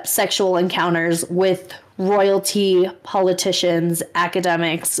set up sexual encounters with royalty, politicians,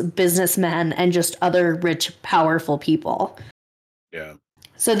 academics, businessmen, and just other rich, powerful people. Yeah.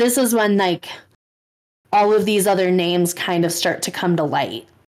 So this is when all of these other names kind of start to come to light.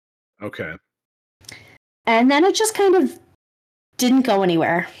 Okay. And then it just kind of didn't go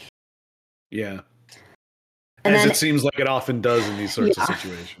anywhere. Yeah. And As then, it seems like it often does in these sorts of Yeah.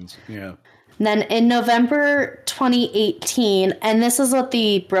 situations. Yeah. then in November 2018, and this is what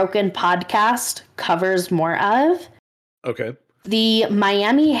the Broken podcast covers more of, Okay. the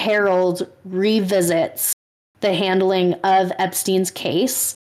Miami Herald revisits the handling of Epstein's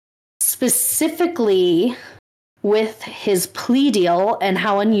case, specifically with his plea deal and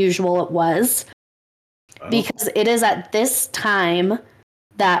how unusual it was, because it is at this time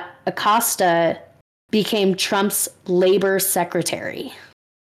that Acosta became Trump's labor secretary.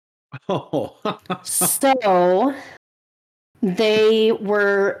 Oh. So they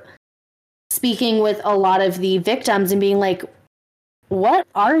were speaking with a lot of the victims and being like, what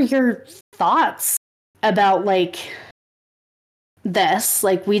are your thoughts about like this?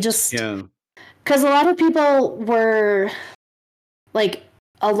 Like, we just, Yeah. because a lot of people were like,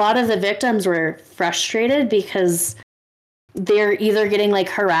 a lot of the victims were frustrated because they're either getting like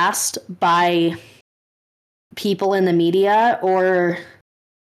harassed by people in the media or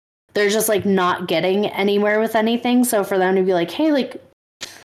they're just like not getting anywhere with anything. So for them to be like, hey, like,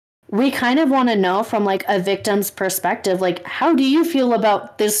 we kind of want to know from like a victim's perspective, like, how do you feel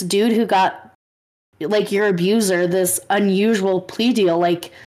about this dude who got like your abuser, this unusual plea deal,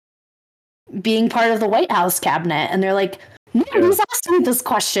 like being part of the White House cabinet? And they're like, nobody's asked me this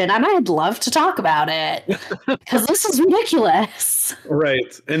question and I'd love to talk about it because this is ridiculous.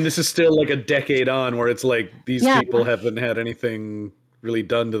 Right. And this is still like a decade on where it's like these people haven't had anything really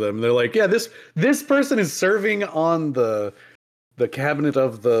done to them. They're like, yeah, this person is serving on the cabinet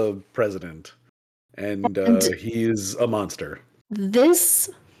of the president and he's a monster. This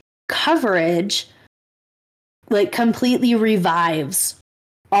coverage like completely revives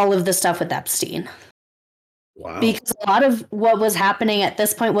all of the stuff with Epstein. Wow. Because a lot of what was happening at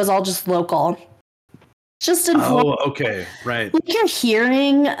this point was all just local. Just in Florida. Oh, okay. Right. Like you're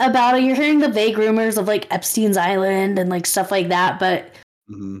hearing about it, you're hearing the vague rumors of like Epstein's Island and like stuff like that, but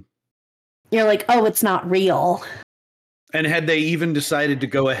you're like, oh, it's not real. And had they even decided to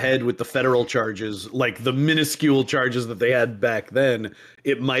go ahead with the federal charges, like the minuscule charges that they had back then,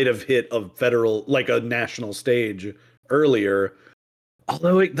 it might have hit a federal, like a national stage earlier.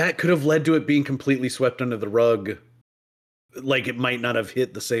 Although that could have led to it being completely swept under the rug. Like it might not have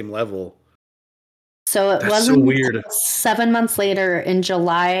hit the same level. So it wasn't so weird. 7 months later in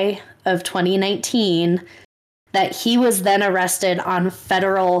July of 2019 that he was then arrested on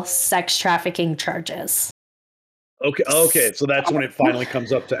federal sex trafficking charges. Okay. So that's when it finally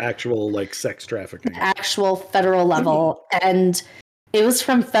comes up to actual like sex trafficking. Actual federal level. And it was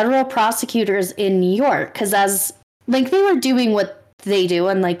from federal prosecutors in New York because as like they were doing what they do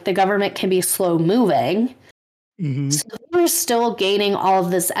and like the government can be slow moving. So they were still gaining all of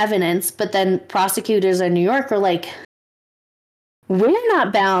this evidence, but then prosecutors in New York were like, we're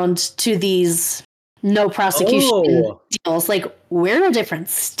not bound to these no prosecution deals. Like, we're a different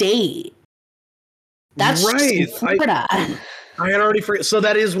state. That's right. Florida. I had already forgot. So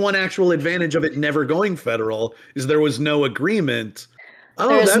that is one actual advantage of it never going federal is there was no agreement.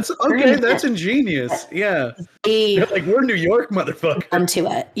 Oh, that's okay. That's ingenious. Yeah. They're like, we're New York, motherfucker. Onto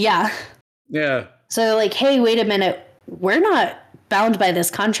it. Yeah. Yeah. So they're like, hey, wait a minute. We're not bound by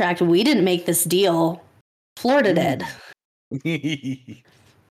this contract. We didn't make this deal. Florida did.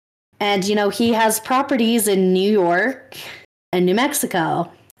 And, you know, he has properties in New York and New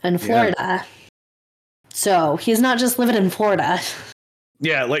Mexico and Florida. Yeah. So he's not just living in Florida.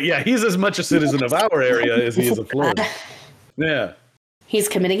 Yeah, he's as much a citizen of our area as he is of Florida. Yeah. He's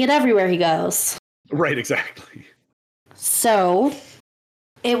committing it everywhere he goes. Right, exactly. So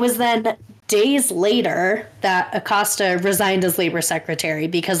it was then days later that Acosta resigned as labor secretary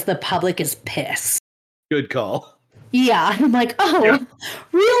because the public is pissed. Good call. Yeah, I'm like,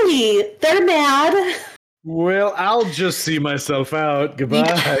 really? They're mad? Well, I'll just see myself out.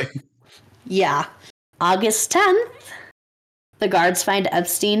 Goodbye. Yeah. August 10th, the guards find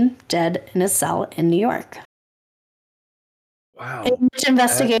Epstein dead in his cell in New York. Wow. In which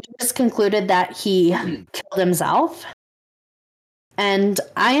investigators concluded that he killed himself. And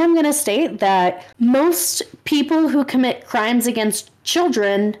I am going to state that most people who commit crimes against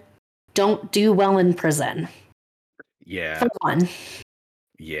children don't do well in prison. Yeah. For one.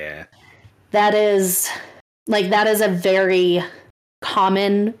 Yeah. That is a very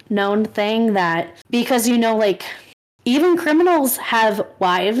common known thing that, because, you know, like, even criminals have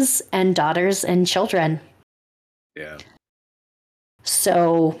wives and daughters and children. Yeah.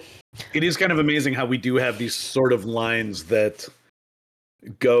 So. It is kind of amazing how we do have these sort of lines that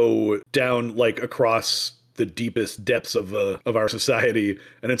go down like across the deepest depths of our society,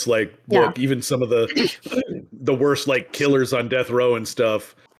 and it's like, look, even some of the worst like killers on death row and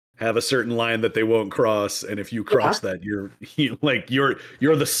stuff have a certain line that they won't cross, and if you cross that, you're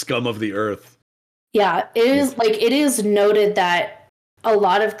the scum of the earth. Yeah, it is noted that a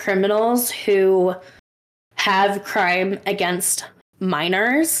lot of criminals who have crime against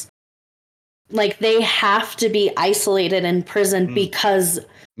minors, like, they have to be isolated in prison because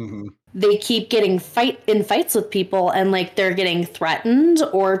they keep getting in fights with people, and like they're getting threatened,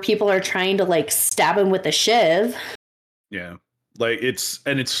 or people are trying to like stab them with a shiv. Yeah. Like it's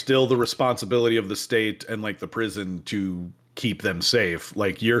still the responsibility of the state and like the prison to keep them safe.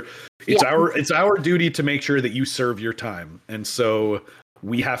 Like it's our duty to make sure that you serve your time. And so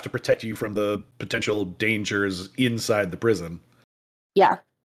we have to protect you from the potential dangers inside the prison. Yeah.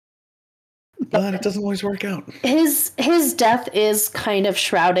 But it doesn't always work out. His death is kind of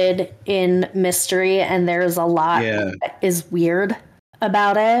shrouded in mystery, and there's a lot that is weird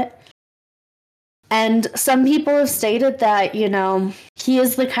about it. And some people have stated that, you know, he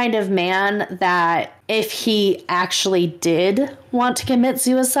is the kind of man that if he actually did want to commit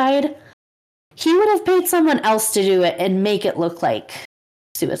suicide, he would have paid someone else to do it and make it look like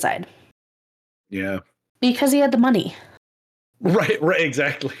suicide. Yeah. Because he had the money. Right,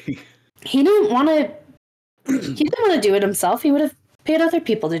 exactly. He didn't want to do it himself. He would have paid other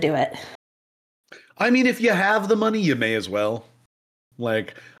people to do it. I mean, if you have the money, you may as well.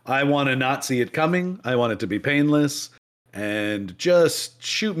 Like, I want to not see it coming. I want it to be painless. And just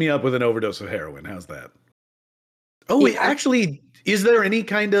shoot me up with an overdose of heroin. How's that? Oh, wait, actually, is there any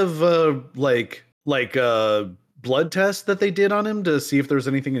kind of, blood test that they did on him to see if there's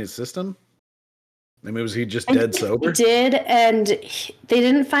anything in his system? I mean, was he just dead sober? He did, and they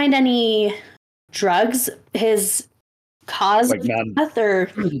didn't find any drugs. His cause of death or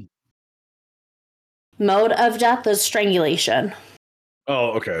mode of death was strangulation.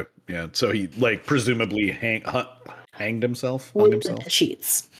 Oh, okay. Yeah, so he, like, presumably hanged himself? Hung himself?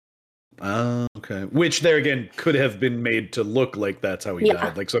 Sheets. Okay. Which, there again, could have been made to look like that's how he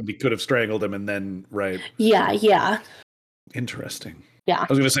died. Like, somebody could have strangled him and then, right? Yeah. Interesting. Yeah. I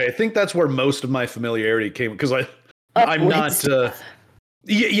was going to say, I think that's where most of my familiarity came, because I'm not...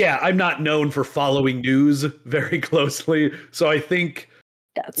 I'm not known for following news very closely, so I think,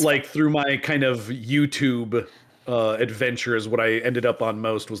 through my kind of YouTube adventures, what I ended up on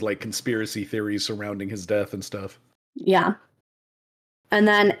most was, like, conspiracy theories surrounding his death and stuff. Yeah. And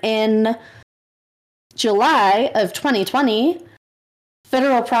then in July of 2020,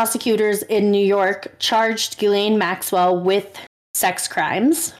 federal prosecutors in New York charged Ghislaine Maxwell with sex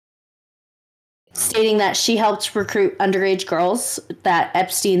crimes, stating that she helped recruit underage girls that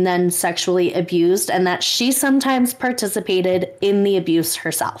Epstein then sexually abused, and that she sometimes participated in the abuse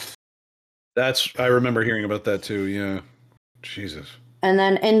herself. I remember hearing about that too, yeah. Jesus. And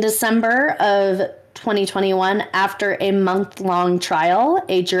then in December of 2021, after a month-long trial,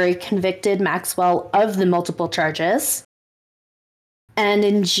 a jury convicted Maxwell of the multiple charges. And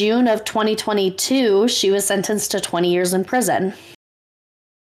in June of 2022, she was sentenced to 20 years in prison,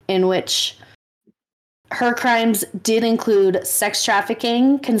 in which her crimes did include sex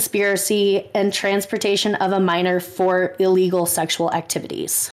trafficking, conspiracy, and transportation of a minor for illegal sexual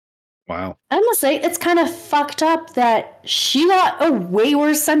activities. Wow. I must say, it's kind of fucked up that she got a way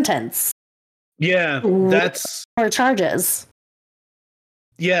worse sentence. Yeah, that's... More charges.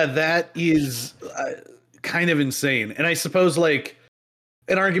 Yeah, that is kind of insane. And I suppose, like,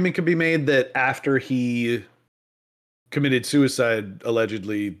 an argument could be made that after he committed suicide,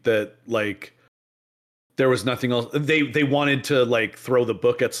 allegedly, that, like, there was nothing else. They wanted to, like, throw the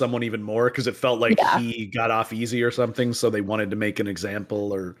book at someone even more because it felt like he got off easy or something, so they wanted to make an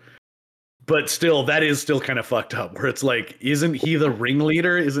example or... But still, that is still kind of fucked up, where it's like, isn't he the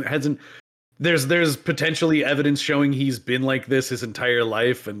ringleader? There's potentially evidence showing he's been like this his entire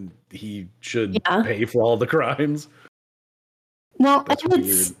life, and he should pay for all the crimes. Well,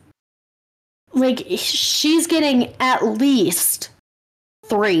 it's like she's getting at least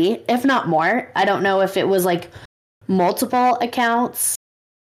 3, if not more. I don't know if it was like multiple accounts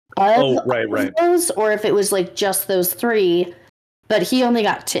of those, or if it was like just those 3, but he only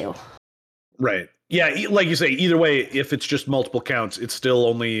got 2. Right. Yeah, like you say, either way, if it's just multiple counts, it's still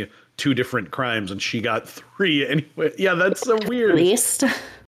only 2 different crimes, and she got 3 anyway. Yeah, that's so weird. At least.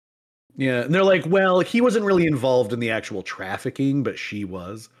 Yeah, and they're like, well, he wasn't really involved in the actual trafficking, but she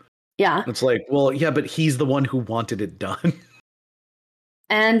was. Yeah. It's like, well, yeah, but he's the one who wanted it done.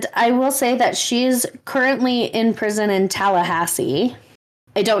 And I will say that she's currently in prison in Tallahassee.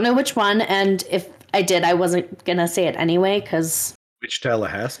 I don't know which one, and if I did, I wasn't going to say it anyway, because... Which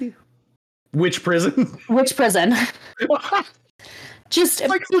Tallahassee? Which prison? Which prison? Just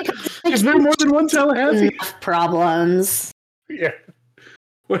like, is there more than one Tallahassee? Problems. Yeah.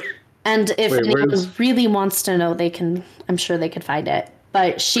 And if anyone where's really wants to know, I'm sure they could find it.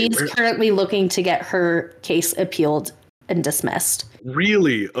 But she's currently looking to get her case appealed and dismissed.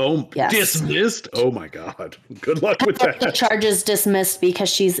 really? Oh, yes. Dismissed? Oh my God. Good luck with that. The charge is dismissed because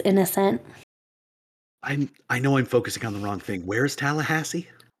she's innocent. I know I'm focusing on the wrong thing. Where's Tallahassee?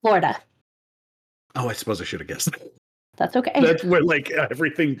 Florida. Oh, I suppose I should have guessed that. That's okay. That's where like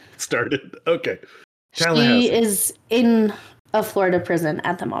everything started. Okay. She is in a Florida prison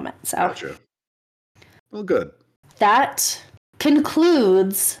at the moment. So gotcha. Well, good. That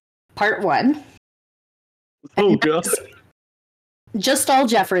concludes part 1. Oh God. Just all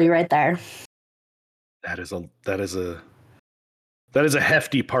Jeffrey right there. That is a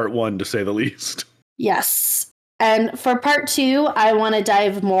hefty part 1 to say the least. Yes. And for part 2, I want to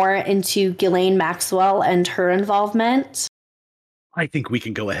dive more into Ghislaine Maxwell and her involvement. I think we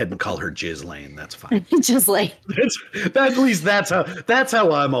can go ahead and call her Ghislaine. That's fine. Ghislaine. At least that's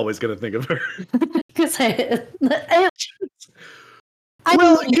how I'm always going to think of her. Because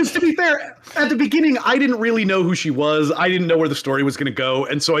well, because to be fair, at the beginning, I didn't really know who she was. I didn't know where the story was going to go,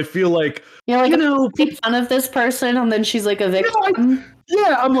 and so I feel like make fun of this person, and then she's like a victim.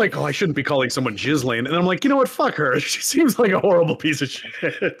 I'm like, oh, I shouldn't be calling someone Ghislaine, and I'm like, you know what? Fuck her. She seems like a horrible piece of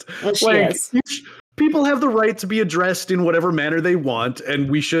shit. Well, she is. People have the right to be addressed in whatever manner they want,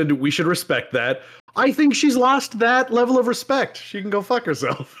 and we should respect that. I think she's lost that level of respect. She can go fuck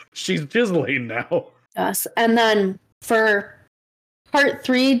herself. She's Ghislaine now. Yes, and then for part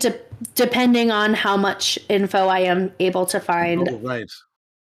 3, depending on how much info I am able to find, right,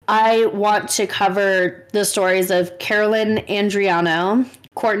 I want to cover the stories of Carolyn Andriano,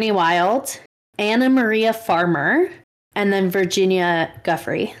 Courtney Wild, Anna Maria Farmer, and then Virginia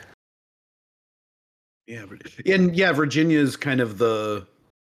Guffrey. Yeah, and Virginia's kind of the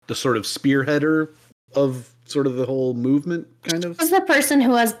sort of spearheader of sort of the whole movement, kind of. She's the person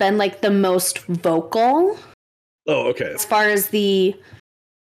who has been like the most vocal. Oh, okay. As far as the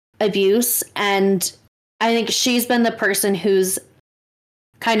abuse, and I think she's been the person who's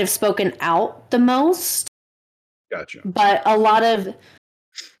kind of spoken out the most. Gotcha. But a lot of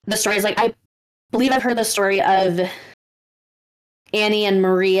the stories, like I believe I've heard the story of Annie and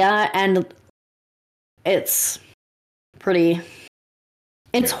Maria, and it's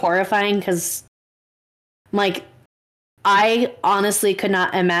horrifying because, like, I honestly could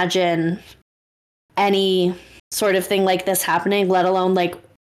not imagine any sort of thing like this happening, let alone like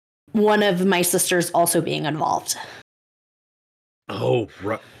one of my sisters also being involved. Oh,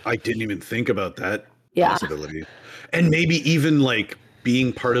 I didn't even think about that possibility. And maybe even like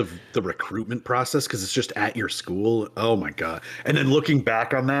being part of the recruitment process because it's just at your school. Oh my God. And then looking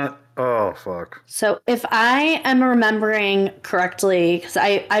back on that, oh fuck. So if I am remembering correctly, because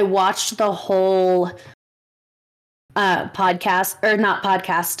I watched the whole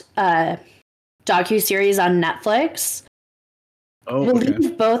docuseries on Netflix. Oh, I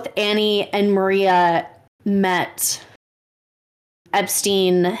believe both Annie and Maria met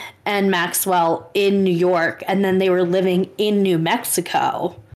Epstein and Maxwell in New York, and then they were living in New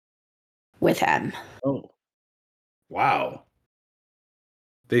Mexico with him. Oh, wow.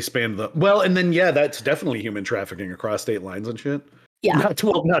 They spanned and then that's definitely human trafficking across state lines and shit. Yeah.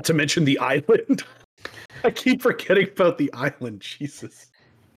 Not to mention the island. I keep forgetting about the island. Jesus.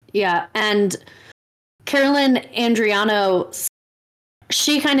 Yeah, and Carolyn Andriano,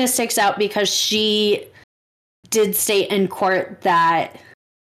 she kind of sticks out because she did state in court that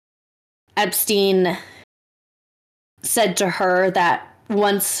Epstein said to her that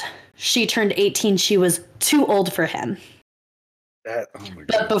once she turned 18, she was too old for him. Oh my God.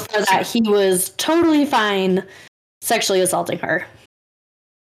 But before that, he was totally fine sexually assaulting her.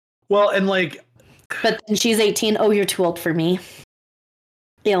 Well, and like... But then she's 18. Oh, you're too old for me.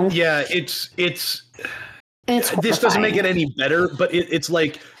 You know? Yeah, it's this doesn't make it any better, but it's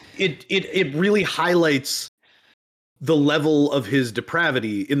like it really highlights the level of his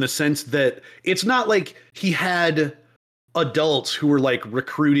depravity in the sense that it's not like he had adults who were like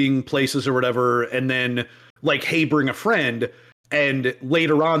recruiting places or whatever, and then like, hey, bring a friend. And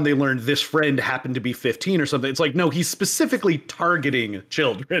later on, they learned this friend happened to be 15 or something. It's like, no, he's specifically targeting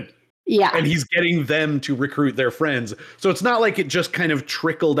children. Yeah. And he's getting them to recruit their friends. So it's not like it just kind of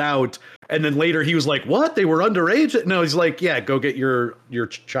trickled out. And then later he was like, what? They were underage? No, he's like, yeah, go get your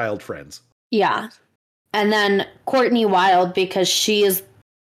child friends. Yeah. And then Courtney Wild, because she is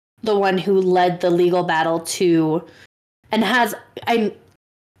the one who led the legal battle to, and has, I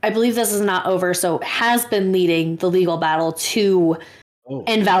believe this is not over, so has been leading the legal battle to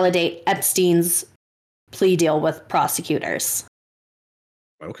invalidate Epstein's plea deal with prosecutors.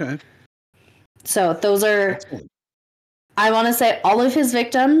 Okay. So those are I want to say all of his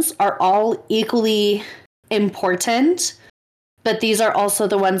victims are all equally important, but these are also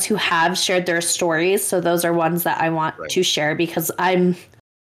the ones who have shared their stories. So those are ones that I want to share, because I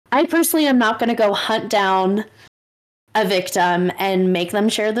personally am not going to go hunt down a victim and make them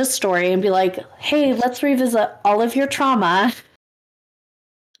share this story and be like, hey, let's revisit all of your trauma.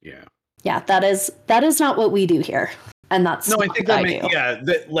 Yeah. Yeah, that is not what we do here. And that's no, I think that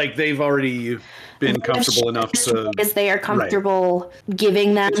makes, like they've already been comfortable enough to, because they are comfortable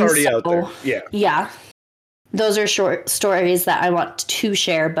giving them. It's already out there. Yeah. Yeah. Those are short stories that I want to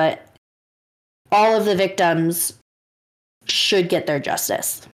share, but all of the victims should get their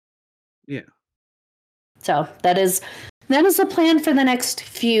justice. Yeah. So that is the plan for the next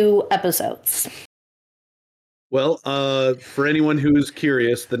few episodes. Well, for anyone who's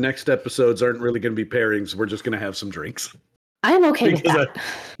curious, the next episodes aren't really going to be pairings. We're just going to have some drinks. I'm okay with that.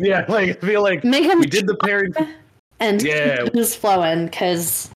 I feel like we did the pairing. And who's flowing,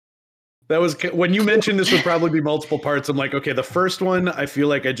 because... That was when you mentioned this would probably be multiple parts. I'm like, okay, the first one, I feel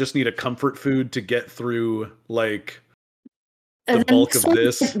like I just need a comfort food to get through, like, the bulk of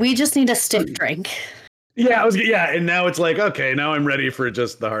this. We just need a stiff drink. Yeah, and now it's like, okay, now I'm ready for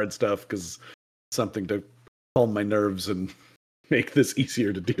just the hard stuff, because something to calm my nerves and make this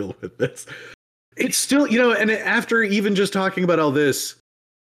easier to deal with this. It's still, and after even just talking about all this,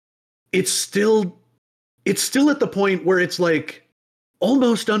 it's still at the point where it's like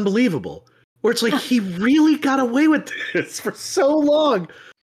almost unbelievable, where it's like he really got away with this for so long.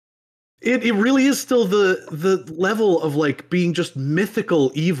 It really is still the level of like being just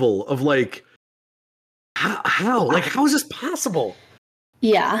mythical evil of like how is this possible?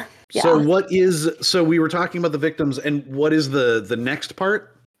 Yeah. So we were talking about the victims, and what is the next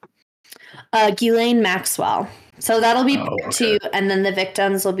part? Ghislaine Maxwell. So that'll be part 2, and then the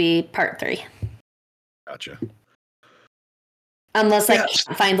victims will be part 3. Gotcha. Unless I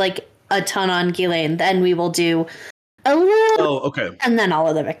can't find like a ton on Ghislaine, then we will do a little. Oh, okay. And then all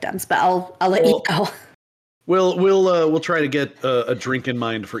of the victims, but I'll let you go. We'll try to get a drink in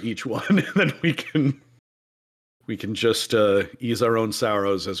mind for each one, and then we can just ease our own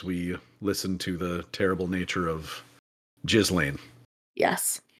sorrows as we listen to the terrible nature of Ghislaine.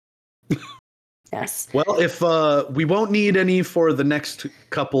 Yes. Yes. Well, if we won't need any for the next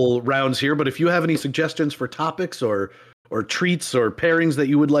couple rounds here, but if you have any suggestions for topics or treats or pairings that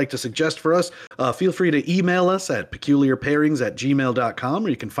you would like to suggest for us, feel free to email us at peculiarpairings@gmail.com, or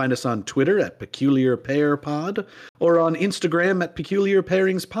you can find us on Twitter at peculiarpairpod, or on Instagram at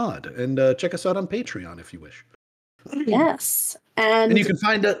peculiarpairingspod, and check us out on Patreon if you wish. Yes. And you can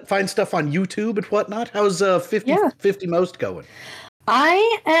find stuff on YouTube and whatnot. How's 50 Most going?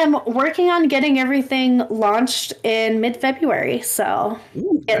 I am working on getting everything launched in mid-February, so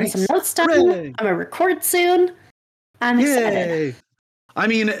getting some notes done. Hooray. I'm gonna record soon. I'm excited. I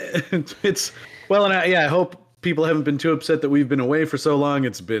mean, it's and I hope people haven't been too upset that we've been away for so long.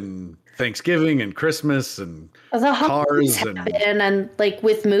 It's been Thanksgiving and Christmas and the cars and like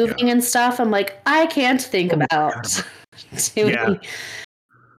with moving and stuff. I'm like, I can't think about doing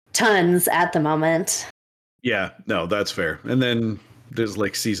tons at the moment. Yeah, no, that's fair. And then there's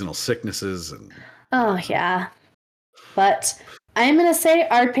like seasonal sicknesses and but I'm gonna say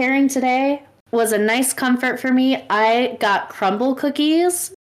our pairing today was a nice comfort for me. I got crumble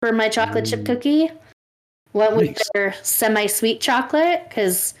cookies for my chocolate chip cookie. Went with their semi-sweet chocolate,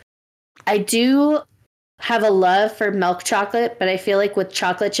 because I do have a love for milk chocolate, but I feel like with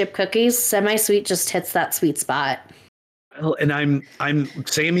chocolate chip cookies, semi-sweet just hits that sweet spot. Well, and I'm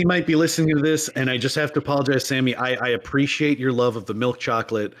Sammy might be listening to this, and I just have to apologize, Sammy. I appreciate your love of the milk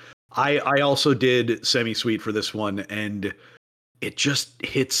chocolate. I also did semi-sweet for this one, and it just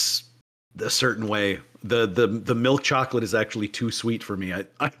hits a certain way. The milk chocolate is actually too sweet for me. I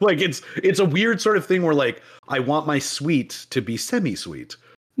like it's a weird sort of thing where like I want my sweet to be semi-sweet.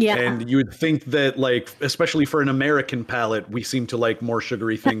 Yeah. And you would think that, like, especially for an American palate, we seem to like more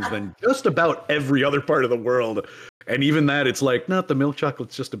sugary things than just about every other part of the world. And even that, it's like, no, the milk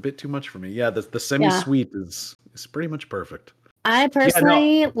chocolate's just a bit too much for me. Yeah, the semi-sweet is pretty much perfect. I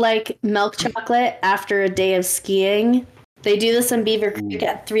personally like milk chocolate after a day of skiing. They do this in Beaver Creek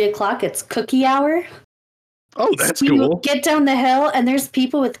at 3:00. It's cookie hour. Oh, that's so cool. You get down the hill and there's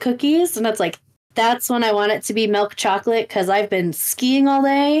people with cookies, and it's like, that's when I want it to be milk chocolate, because I've been skiing all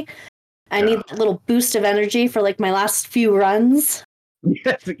day. I need a little boost of energy for like my last few runs.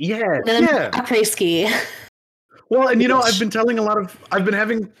 Yeah. And then après-ski. Well, and I've been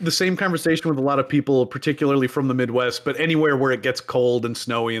having the same conversation with a lot of people, particularly from the Midwest, but anywhere where it gets cold and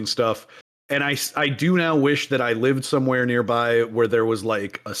snowy and stuff. And I do now wish that I lived somewhere nearby where there was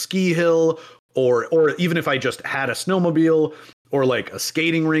like a ski hill or even if I just had a snowmobile or like a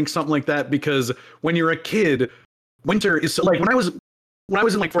skating rink, something like that. Because when you're a kid, winter is so, like when I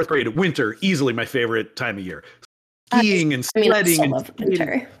was in like fourth grade, winter easily my favorite time of year. Skiing and sledding I and love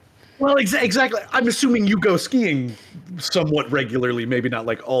winter. well, exactly. I'm assuming you go skiing somewhat regularly, maybe not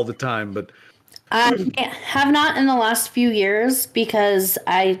like all the time, but I have not in the last few years because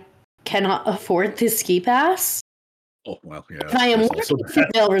I cannot afford the ski pass. oh well, yeah. If I am working for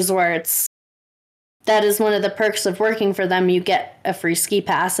Vail Resorts, that is one of the perks of working for them. You get a free ski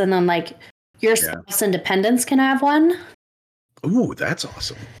pass, and then like your spouse and dependents can have one. Ooh, that's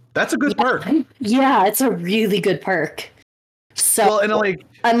awesome. That's a good perk. Yeah, it's a really good perk. So, well, and like,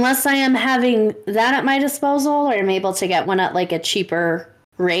 unless I am having that at my disposal or I'm able to get one at like a cheaper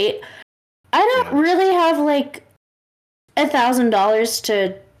rate, I don't really have like $1,000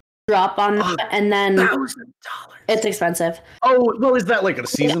 to drop on that, and then $1,000. It's expensive. Oh, well, is that like a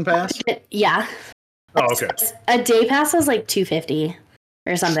season pass? Yeah. Oh, okay. A day pass is like $250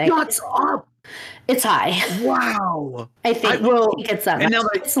 or something. Shut up. It's high. Wow. I think it's that much.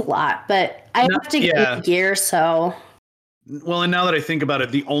 It's a lot, but I have to get gear, so. Well, and now that I think about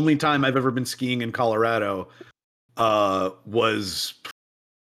it, the only time I've ever been skiing in Colorado was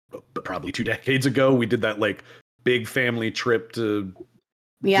probably 2 decades ago. We did that like big family trip to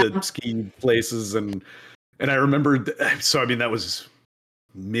the ski places, and I remember. So I mean, that was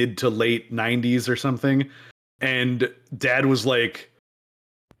mid to late 90s or something, and Dad was like,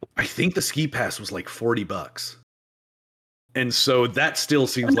 I think the ski pass was like $40. And so that still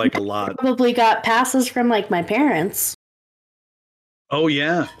seems like a lot. Probably got passes from like my parents. Oh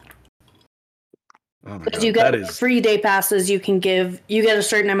yeah. Oh my God, you get free day passes. You get a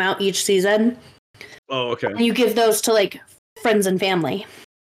certain amount each season. Oh, okay. And you give those to like friends and family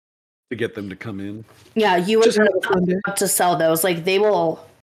to get them to come in. Yeah, you would have to sell those. Like they will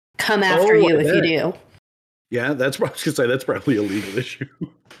come after you if you do. Yeah, that's what I was gonna say. That's probably a legal issue.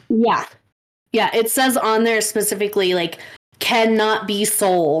 Yeah. Yeah, it says on there specifically like cannot be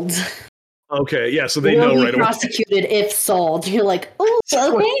sold. Okay, yeah, so they know right away. Prosecuted if sold. You're like, oh,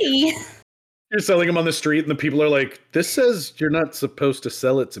 okay. You're selling them on the street, and the people are like, "This says you're not supposed to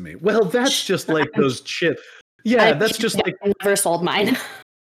sell it to me." Well, that's just like those shit. Yeah, that's just like I never sold mine.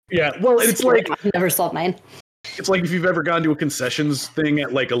 Yeah, well, it's like I never sold mine. It's like if you've ever gone to a concessions thing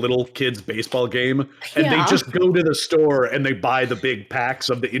at like a little kid's baseball game, and they just go to the store and they buy the big packs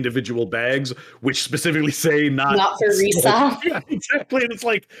of the individual bags, which specifically say not for resale. Yeah, exactly. And it's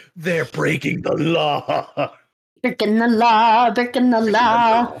like they're breaking the law. Breaking the law. Breaking the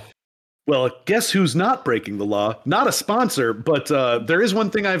law. Well, guess who's not breaking the law? Not a sponsor, but there is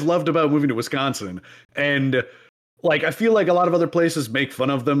one thing I've loved about moving to Wisconsin. And like, I feel like a lot of other places make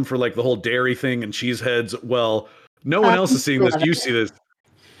fun of them for like the whole dairy thing and cheeseheads. Well, no one else is seeing this. You see this.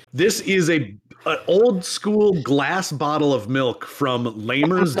 This is an old school glass bottle of milk from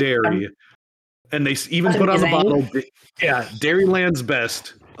Lamer's Dairy. And they even put on the bottle, yeah, Dairyland's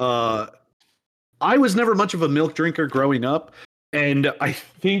best. I was never much of a milk drinker growing up. And I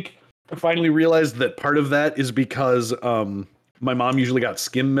think I finally realized that part of that is because my mom usually got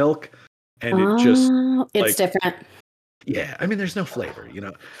skim milk, and it's different. Yeah, I mean, there's no flavor,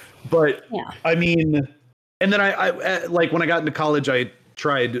 but I mean, and then I like when I got into college, I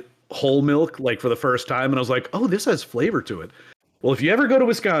tried whole milk like for the first time, and I was like, oh, this has flavor to it. Well, if you ever go to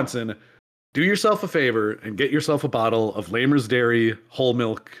Wisconsin, do yourself a favor and get yourself a bottle of Lamer's Dairy whole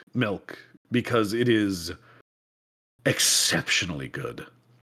milk because it is exceptionally good.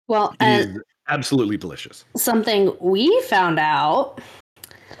 Well, it is absolutely delicious. Something we found out.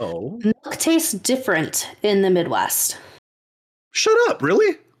 Oh, milk tastes different in the Midwest. Shut up!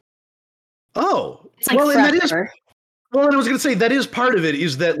 Really? Oh, it's like and that is. Well, and I was going to say that is part of it.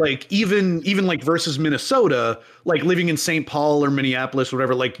 Is that like even like versus Minnesota, like living in St. Paul or Minneapolis or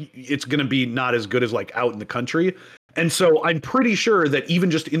whatever, like it's going to be not as good as like out in the country. And so I'm pretty sure that even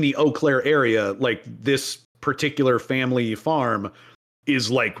just in the Eau Claire area, like this particular family farm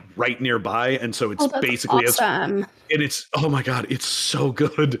is like right nearby, and so it's basically awesome. And it's oh my God, it's so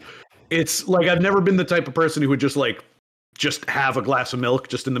good. It's like I've never been the type of person who would just have a glass of milk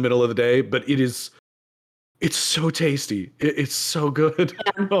just in the middle of the day, but it's so tasty. It's so good.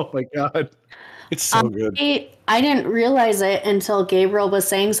 Yeah. Oh my God, it's so good. I didn't realize it until Gabriel was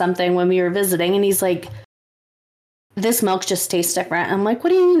saying something when we were visiting, and he's like, this milk just tastes different. I'm like, what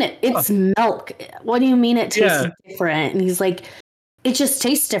do you mean? It's milk. What do you mean it tastes different? And he's like, it just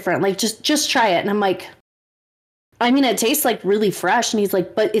tastes different. Like, just try it. And I'm like, I mean, it tastes like really fresh. And he's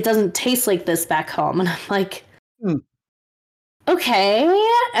like, but it doesn't taste like this back home. And I'm like, okay.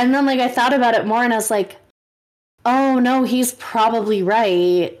 And then like, I thought about it more and I was like, oh no, he's probably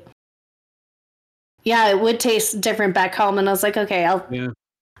right. Yeah, it would taste different back home, and I was like, okay,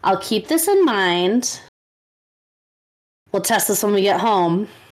 I'll keep this in mind. We'll test this when we get home.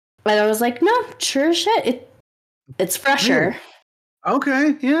 And I was like, no, sure as shit, it's fresher. Really?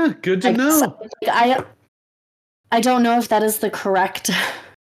 Okay, yeah, good to know. I don't know if that is the correct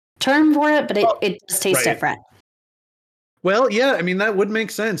term for it, but it does taste different. Well, yeah, I mean, that would make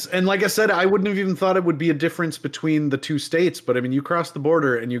sense. And like I said, I wouldn't have even thought it would be a difference between the two states. But I mean, you cross the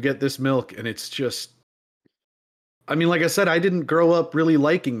border and you get this milk, and it's just. I mean, like I said, I didn't grow up really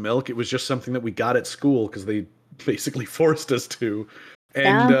liking milk. It was just something that we got at school because they basically forced us to.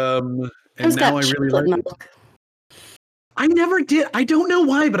 And now I really like it. I never did. I don't know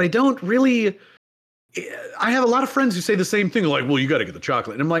why, but I don't really. I have a lot of friends who say the same thing, like, well, you got to get the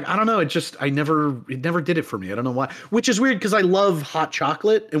chocolate. And I'm like, I don't know. It never did it for me. I don't know why, which is weird because I love hot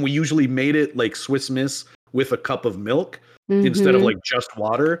chocolate. And we usually made it like Swiss Miss with a cup of milk instead of like just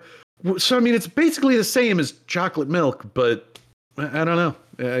water. So, I mean, it's basically the same as chocolate milk, but I don't know.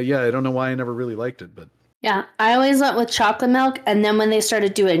 I don't know why I never really liked it, but. Yeah, I always went with chocolate milk. And then when they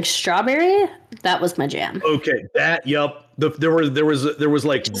started doing strawberry, that was my jam. Okay. Yep. There was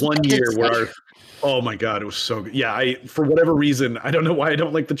like one year where oh my God, it was so good. Yeah, for whatever reason, I don't know why I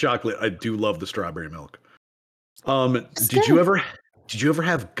don't like the chocolate. I do love the strawberry milk. Did you ever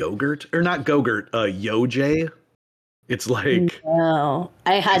have Go-Gurt? Or not Go-Gurt, Yo-Jay? It's like no.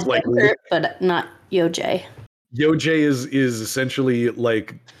 I had Go-Gurt, but not Yo-Jay. Yo-Jay is essentially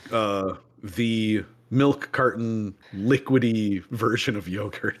like the milk carton liquidy version of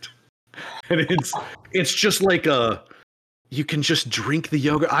yogurt. And it's just like you can just drink the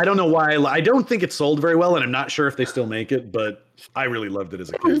yogurt. I don't know why. I don't think it sold very well, and I'm not sure if they still make it, but I really loved it as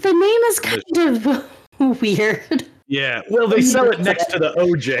a kid. The name is kind of weird. Yeah, well, they sell it next to the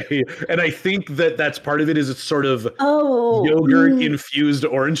OJ, and I think that's part of it is it's sort of yogurt-infused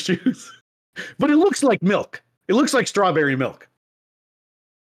orange juice. But it looks like milk. It looks like strawberry milk.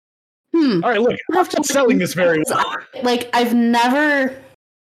 All right, look, I'm not selling this very well. Like, I've never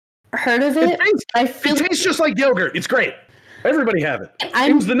heard of it. It tastes just like yogurt. It's great. Everybody have it.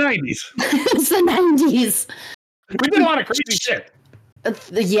 It was the 90s. It's the 90s. We did a lot of crazy shit.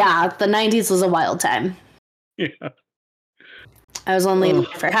 Yeah, the 90s was a wild time. Yeah. I was only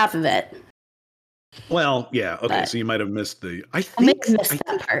for half of it. Well, yeah. Okay, so you might have missed the. I missed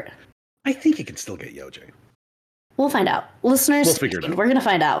that part. I think you can still get Yo-Jay. We'll find out. Listeners, we'll figure it out. We're going to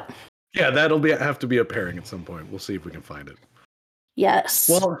find out. Yeah, that'll have to be a pairing at some point. We'll see if we can find it. Yes.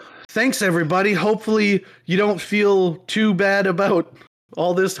 Well, thanks, everybody. Hopefully you don't feel too bad about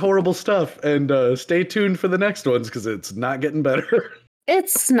all this horrible stuff. And stay tuned for the next ones because it's not getting better.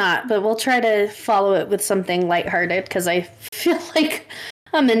 It's not, but we'll try to follow it with something lighthearted because I feel like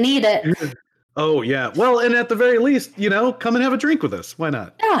I'm going to need it. Oh, yeah. Well, and at the very least, come and have a drink with us. Why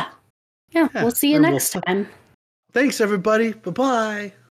not? Yeah. We'll see you next time. Thanks, everybody. Bye-bye.